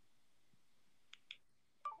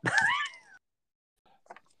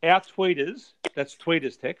 Our tweeters, that's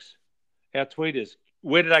tweeters, Tex. Our tweeters,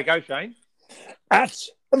 where did they go, Shane? At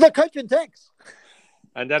the Coach and Tex.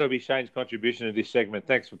 And that'll be Shane's contribution to this segment.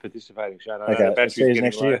 Thanks for participating, Shane. Okay, the battery's see you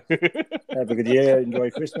next year. Have a good year. Enjoy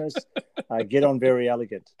Christmas. Get on Very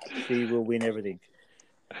Elegant. She will win everything.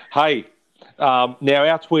 Hey, now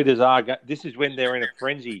our tweeters are, this is when they're in a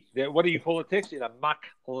frenzy. What do you call it, Tex? In a muck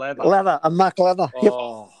lather. A muck lather.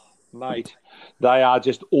 Oh, yep. Mate, they are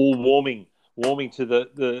just all warming to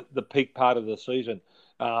the peak part of the season.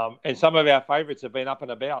 And some of our favourites have been up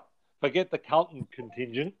and about. Forget the Carlton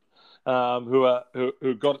contingent,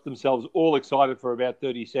 who got themselves all excited for about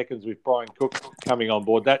 30 seconds with Brian Cook coming on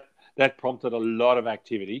board. That prompted a lot of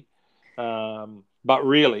activity. But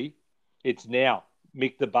really, it's now.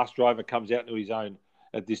 Mick, the bus driver, comes out into his own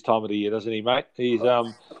at this time of the year, doesn't he, mate? He's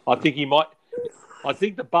I think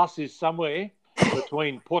the bus is somewhere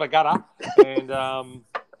between Portagutta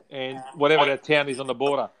and whatever that town is on the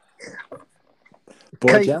border.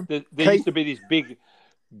 There used to be this big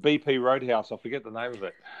BP Roadhouse. I forget the name of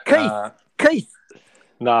it. Keith.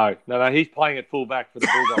 No. He's playing at full back for the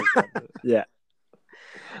Bulldogs. Yeah.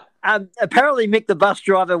 Apparently, Mick, the bus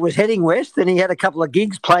driver, was heading west, and he had a couple of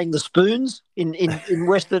gigs playing the Spoons in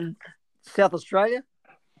Western South Australia.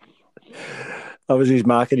 I was his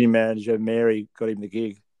marketing manager. Mary got him the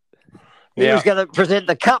gig. He was going to present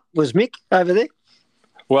the cup. Was Mick over there?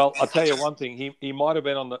 Well, I'll tell you one thing. He might have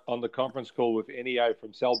been on the conference call with NEO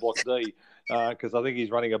from Cell Block D, because I think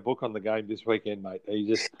he's running a book on the game this weekend, mate. He's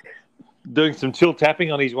just doing some tilt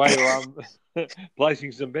tapping on his way to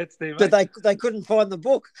placing some bets there, mate. But they couldn't find the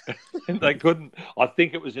book. They couldn't. I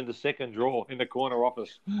think it was in the second drawer in the corner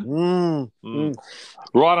office. Right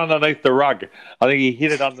underneath the rug. I think he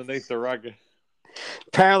hid it underneath the rug.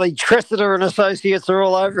 Apparently, Tressiter and Associates are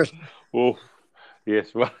all over it. Well,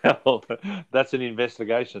 yes, well, that's an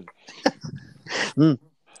investigation. Go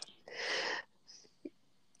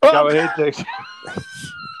ahead, Tex.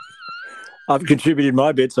 I've contributed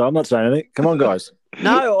my bit, so I'm not saying anything. Come on, guys.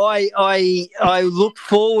 No, I look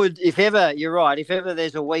forward, if ever, you're right, if ever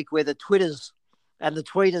there's a week where the Twitters and the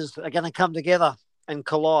tweeters are going to come together and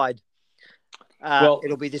collide,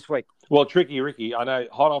 it'll be this week. Well, Tricky Ricky, I know,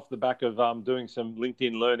 hot off the back of doing some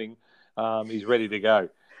LinkedIn learning, he's ready to go.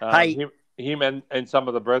 Him and some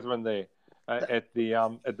of the brethren there at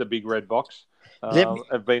the Big Red Box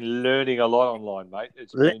have been learning a lot online, mate.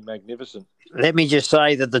 It's been magnificent. Let me just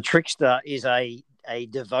say that the Trickster is a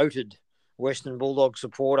devoted Western Bulldog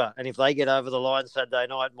supporter, and if they get over the line Saturday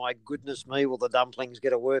night, my goodness me, will the dumplings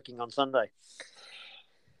get a working on Sunday?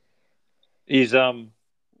 Is Uncle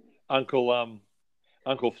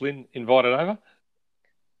Flynn invited over?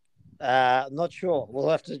 Not sure.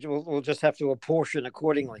 We'll just have to apportion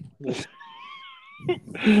accordingly.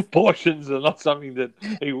 Portions are not something that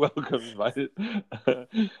he welcomes, mate.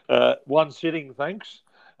 One sitting, thanks.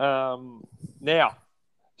 Now,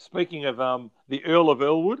 speaking of the Earl of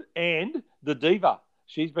Earlwood and the diva,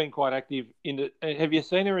 she's been quite active have you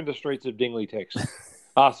seen her in the streets of Dingley, Tex?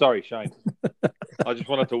 Sorry, Shane. I just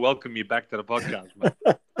wanted to welcome you back to the podcast, mate.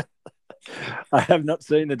 I have not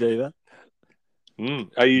seen the diva.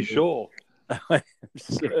 Are you sure? I am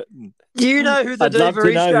certain. You know who the I'd diva love to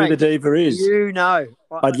is, know who the James. diva is. You know.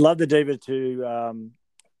 I'd love the diva to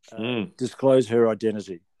disclose her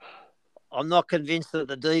identity. I'm not convinced that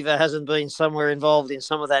the diva hasn't been somewhere involved in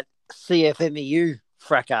some of that CFMEU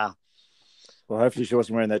fracas. Well, hopefully she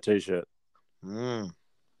wasn't wearing that T-shirt.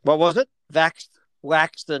 What was it? Vaxxed,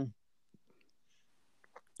 waxed, and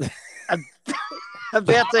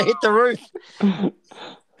about to hit the roof.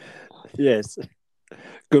 Yes.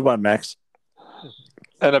 Good one, Max.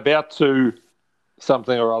 And about to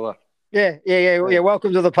something or other. Yeah.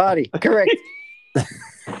 Welcome to the party. Correct.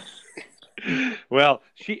 Well,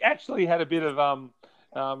 she actually had a bit of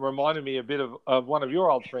reminded me a bit of one of your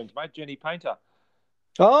old friends, mate, Jenny Painter.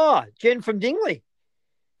 Oh, Jen from Dingley.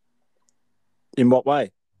 In what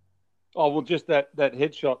way? Oh well, just that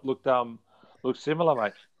headshot looked similar,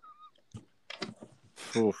 mate.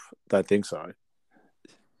 Oof, don't think so.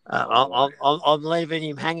 I'm leaving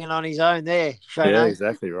him hanging on his own there. Yeah,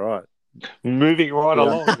 exactly right. Moving right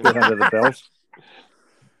along. Get under the belt.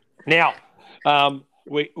 Now,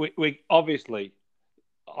 we obviously,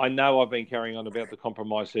 I know I've been carrying on about the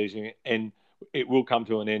compromise season, and it will come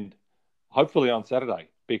to an end, hopefully on Saturday,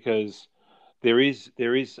 because there is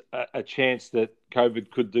a chance that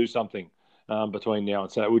COVID could do something between now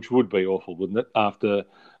and Saturday, which would be awful, wouldn't it? After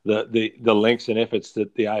the lengths and efforts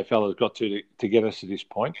that the AFL has got to get us to this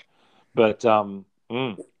point, but well,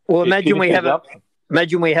 imagine we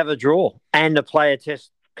have a draw and a player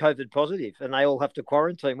test COVID positive, and they all have to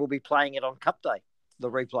quarantine. We'll be playing it on Cup Day, the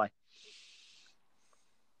replay.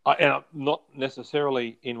 And not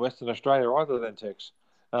necessarily in Western Australia either. Then Tex,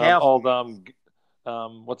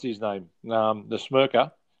 what's his name? The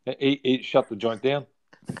Smirker. He shut the joint down.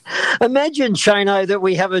 Imagine, Shano, that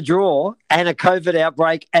we have a draw and a COVID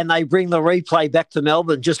outbreak, and they bring the replay back to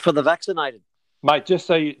Melbourne just for the vaccinated. Mate, just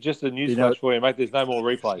a news flash for you, mate. There's no more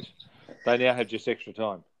replays. They now have just extra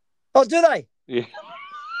time. Oh, do they? Yeah.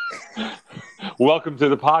 Welcome to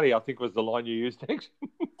the party, I think was the line you used, Tex.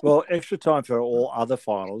 Well, extra time for all other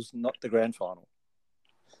finals, not the grand final.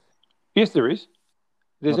 Yes, there is.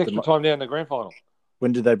 There's extra time now in the grand final.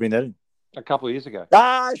 When did they bring that in? A couple of years ago.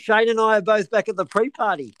 Shane and I are both back at the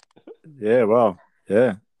pre-party. Yeah, well,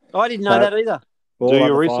 yeah. I didn't know that either. All do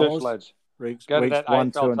your research, finals, lads. Weeks, Go to that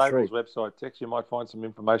 1, 2, AFL and Tables 3 website, Tex. You might find some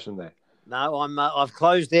information there. No, I've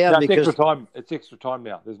closed down because extra time. It's extra time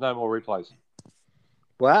now. There's no more replays.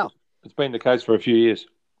 Wow. It's been the case for a few years.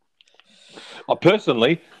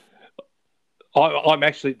 Personally, I'm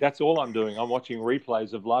actually, that's all I'm doing. I'm watching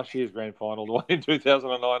replays of last year's grand final, the one in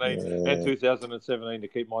 2019 and 2017 to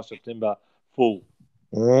keep my September full.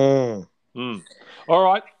 All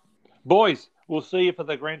right, boys, we'll see you for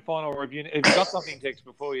the grand final review. Have you got something, Tex,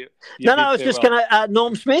 before you No, I was just going to,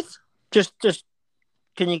 Norm Smith, just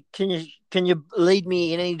can you lead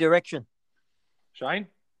me in any direction? Shane?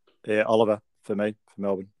 Yeah, Oliver for me, for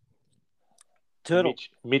Melbourne. Turtle.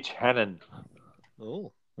 Mitch Hannon.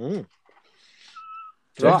 Oh.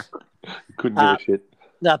 Right. Couldn't give a shit.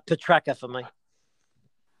 No, Petraka for me.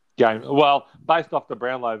 Game. Well, based off the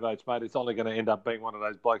Brownlow votes, mate, it's only going to end up being one of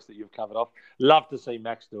those blokes that you've covered off. Love to see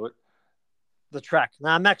Max do it. The track.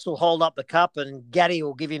 Now, Max will hold up the cup and Gaddy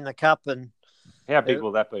will give him the cup. And how big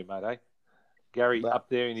will that be, mate, eh? Gary up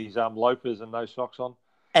there in his loafers and no socks on.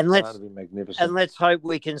 And that'll be magnificent. And let's hope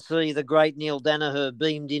we can see the great Neil Danaher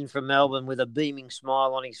beamed in from Melbourne with a beaming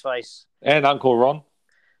smile on his face. And Uncle Ron.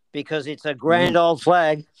 Because it's a grand old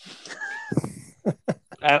flag.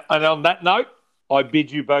 and on that note, I bid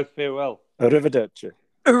you both farewell. Arrivederci.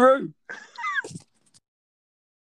 Uru.